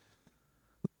like,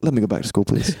 "Let me go back to school,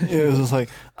 please." Yeah, it was just like,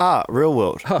 real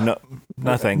world.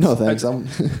 No thanks. No thanks.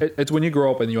 It's when you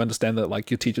grow up and you understand that like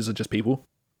your teachers are just people.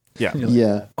 Yeah. And you're like,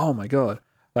 Yeah. oh my god.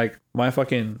 Like my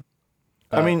fucking.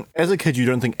 I mean, as a kid, you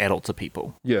don't think adults are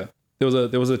people. Yeah. There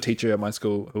was a teacher at my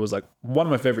school who was like one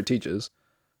of my favorite teachers.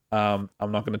 I'm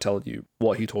not going to tell you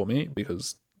what he taught me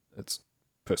because it's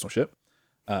personal shit.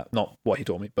 Not what he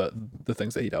taught me, but the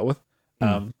things that he dealt with.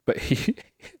 But he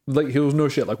was no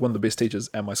shit, like one of the best teachers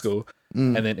at my school,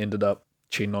 and then ended up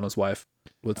cheating on his wife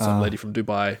with some lady from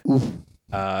Dubai.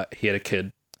 He had a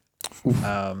kid,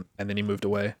 and then he moved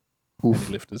away. And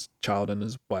he left his child and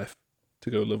his wife to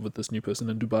go live with this new person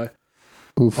in Dubai.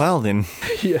 Well then,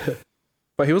 Yeah.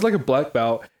 But he was like a black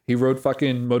belt. He rode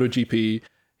fucking MotoGP.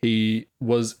 He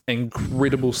was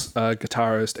incredible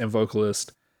guitarist and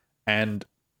vocalist. and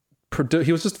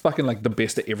he was just fucking like the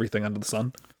best at everything under the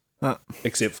sun,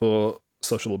 except for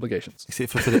social obligations.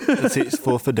 Except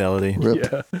for fidelity.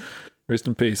 Rip. Yeah, rest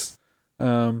in peace.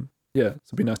 Yeah,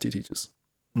 so be nice to your teachers,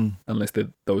 unless they're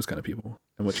those kind of people.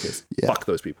 In which case, fuck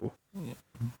those people. Yeah.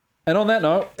 And on that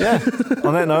note,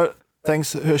 On that note,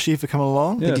 thanks Hurshii for coming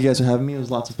along. Thank you guys for having me. It was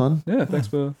lots of fun. Yeah, thanks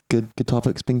for Good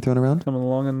topics being thrown around. coming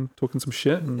along and talking some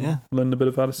shit and learning a bit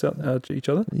of artists out each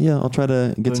other. Yeah, I'll try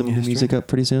to get Learn some your history. music up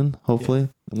pretty soon. Hopefully,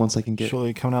 once I can get.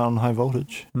 Surely coming out on high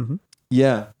voltage. Mm-hmm.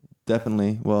 Yeah,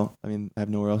 definitely. Well, I mean, I have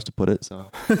nowhere else to put it,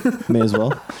 so may as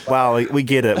well. Wow, we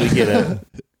get it. We get it.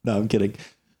 No, I'm kidding.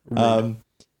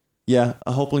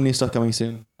 Hopefully new stuff coming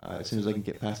soon. As soon as I can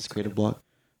get past this creative block.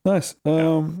 Nice.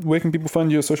 Where can people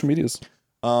find your social medias?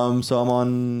 So I'm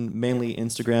on mainly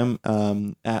Instagram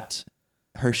at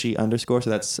Hurshii _. So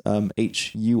that's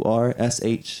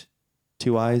HURSH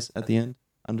 2 I's at the end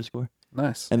 _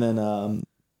 Nice. And then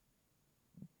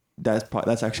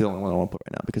that's actually the only one I want to put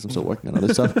right now because I'm still working on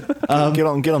other stuff. Get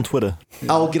on Twitter.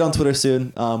 I'll get on Twitter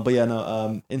soon.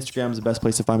 Instagram is the best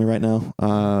place to find me right now.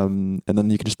 And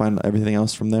then you can just find everything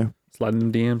else from there. Slide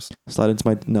in the DMs. Slide into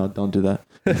my don't do that.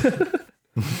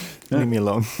 Leave me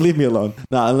alone. Leave me alone.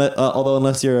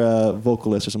 Unless you're a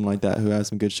vocalist or something like that who has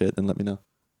some good shit, then let me know.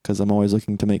 Because I'm always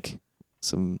looking to make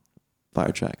some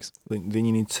fire tracks. Then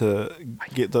you need to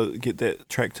get that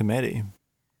track to Maddie.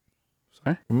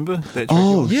 Sorry? Remember that track?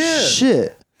 Oh Yeah.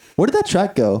 shit! Where did that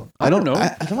track go? I don't know.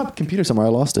 I have my computer somewhere.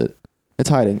 I lost it. It's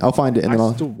hiding. I'll find it and then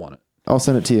I still want it. I'll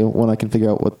send it to you when I can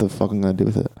figure out what the fuck I'm gonna do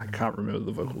with it. I can't remember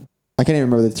the vocal. I can't even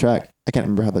remember the track. I can't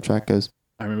remember how the track goes.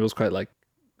 I remember it was quite like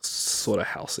sort of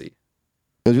housey.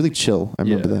 It was really chill. I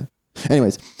remember that.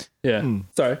 Anyways, Yeah.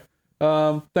 Sorry.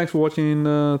 Thanks for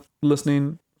watching,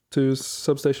 listening to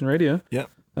Substation Radio. Yep.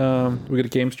 We got a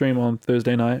game stream on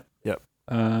Thursday night. Yep.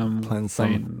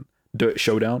 Playing Dirt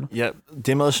Showdown. Yep.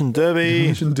 Demolition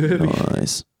Derby. Demolition Derby.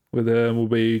 nice. We'll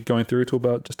be going through till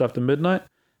about just after midnight.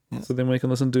 Yeah. So then we can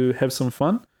listen to Have Some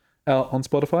Fun out on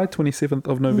Spotify, 27th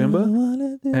of November.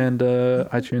 And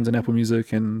iTunes and Apple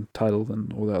Music and Tidal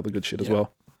and all that other good shit as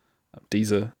well.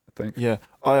 Deezer, I think. Yeah.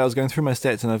 Oh, I was going through my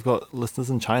stats and I've got listeners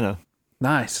in China.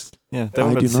 Nice. Yeah. They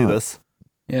won't be able to see this.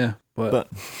 Yeah, but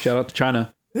shout out to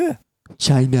China. Yeah.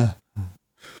 China.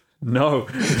 No.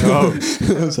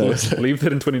 Sorry. Leave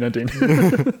that in 2019.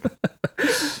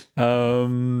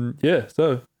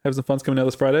 So Have Some Fun's coming out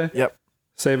this Friday. Yep.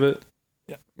 Save it.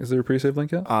 Yep. Is there a pre-save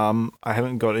link out? I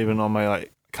haven't got even on my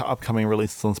upcoming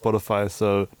releases on Spotify,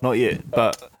 so not yet.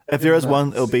 But if there is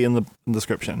one, it'll be in the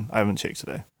description. I haven't checked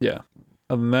today. Yeah.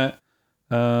 Other than that,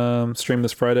 stream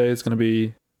this Friday. It's going to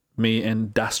be me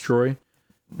and Dastroy.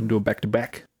 And do a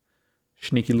back-to-back.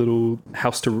 Sneaky little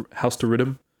house to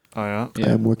rhythm. Oh yeah. I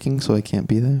am working, so I can't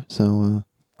be there. So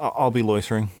I'll be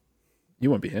loitering. You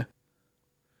won't be here.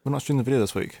 We're not shooting the video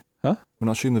this week. Huh? We're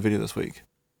not shooting the video this week.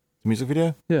 The music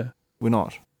video? Yeah. We're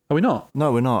not. Are we not?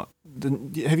 No, we're not.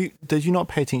 Did you not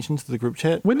pay attention to the group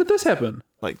chat When did this happen?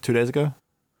 like 2 days ago?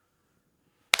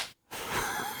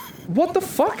 What the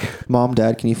fuck? Mom,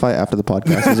 Dad, can you fight after the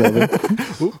podcast is over?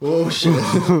 Oh shit!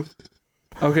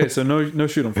 Okay, so no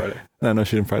shoot on Friday. No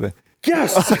shoot on Friday.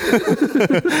 Yes!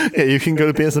 Yeah, you can go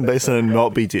to Benson Basin and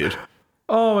not be dead.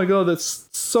 Oh my god, that's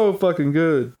so fucking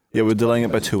good. Yeah, we're delaying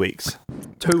it by 2 weeks.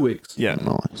 2 weeks. Yeah,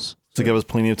 Nice. to give us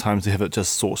plenty of time to have it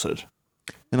just sorted.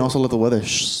 And also let the weather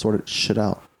sort it shit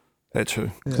out That's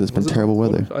true. because it's been terrible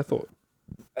weather. I thought.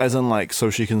 As in, like, so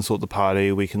she can sort the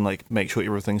party, we can, like, make sure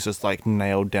everything's just, like,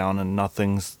 nailed down and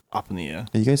nothing's up in the air.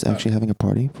 Are you guys actually having a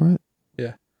party for it?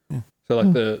 So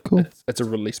like cool. it's a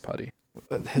release party.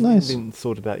 It hasn't Nice. been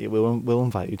sorted out yet. We'll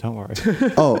invite you, don't worry.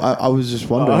 Oh, I was just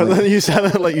wondering. like- you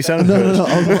sounded like you sounded no.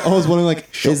 I was wondering, like,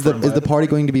 is the invite. party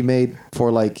going to be made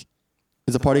for like?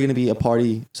 Is the party going to be a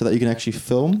party so that you can actually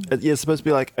film? Yeah, it's supposed to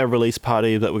be like a release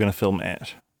party that we're going to film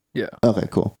at. Yeah. Okay,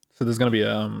 cool. So there's gonna be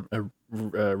a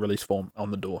release form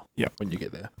on the door. Yeah. When you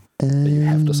get there, that you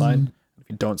have to sign. If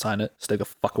you don't sign it, stay the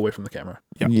fuck away from the camera.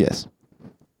 Yeah. Yes.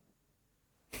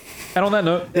 And on that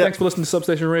note, thanks for listening to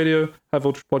Substation Radio, High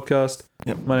Voltage Podcast.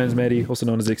 Yep. My name is Maddie, also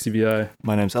known as XCVI.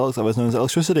 My name's Alex, otherwise known as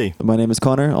Electricity. My name is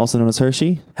Connor, also known as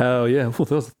Hurshii. Hell yeah. Ooh,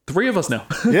 there's 3 of us now.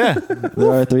 Yeah. There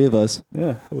are 3 of us.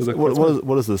 Yeah. That was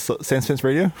What is this? Sandspence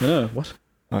Radio? Yeah, what?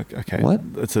 Okay. What?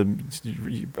 It's a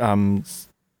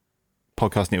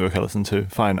podcast network I listen to.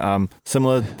 Fine.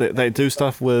 Similar. They do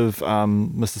stuff with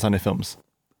Mr. Sunday Films.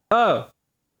 Oh.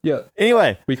 Yeah.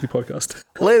 Anyway, Weekly podcast.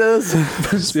 laters.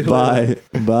 See you later.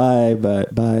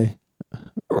 Bye.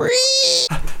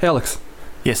 Hey Alex,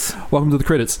 Yes. welcome to the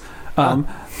credits.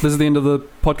 This is the end of the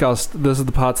podcast. This is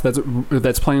the parts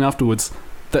that's playing afterwards,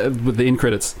 with the end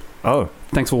credits. Oh.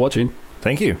 Thanks for watching.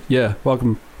 Thank you. Yeah,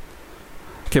 welcome.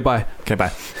 Okay, bye. Okay,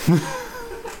 bye.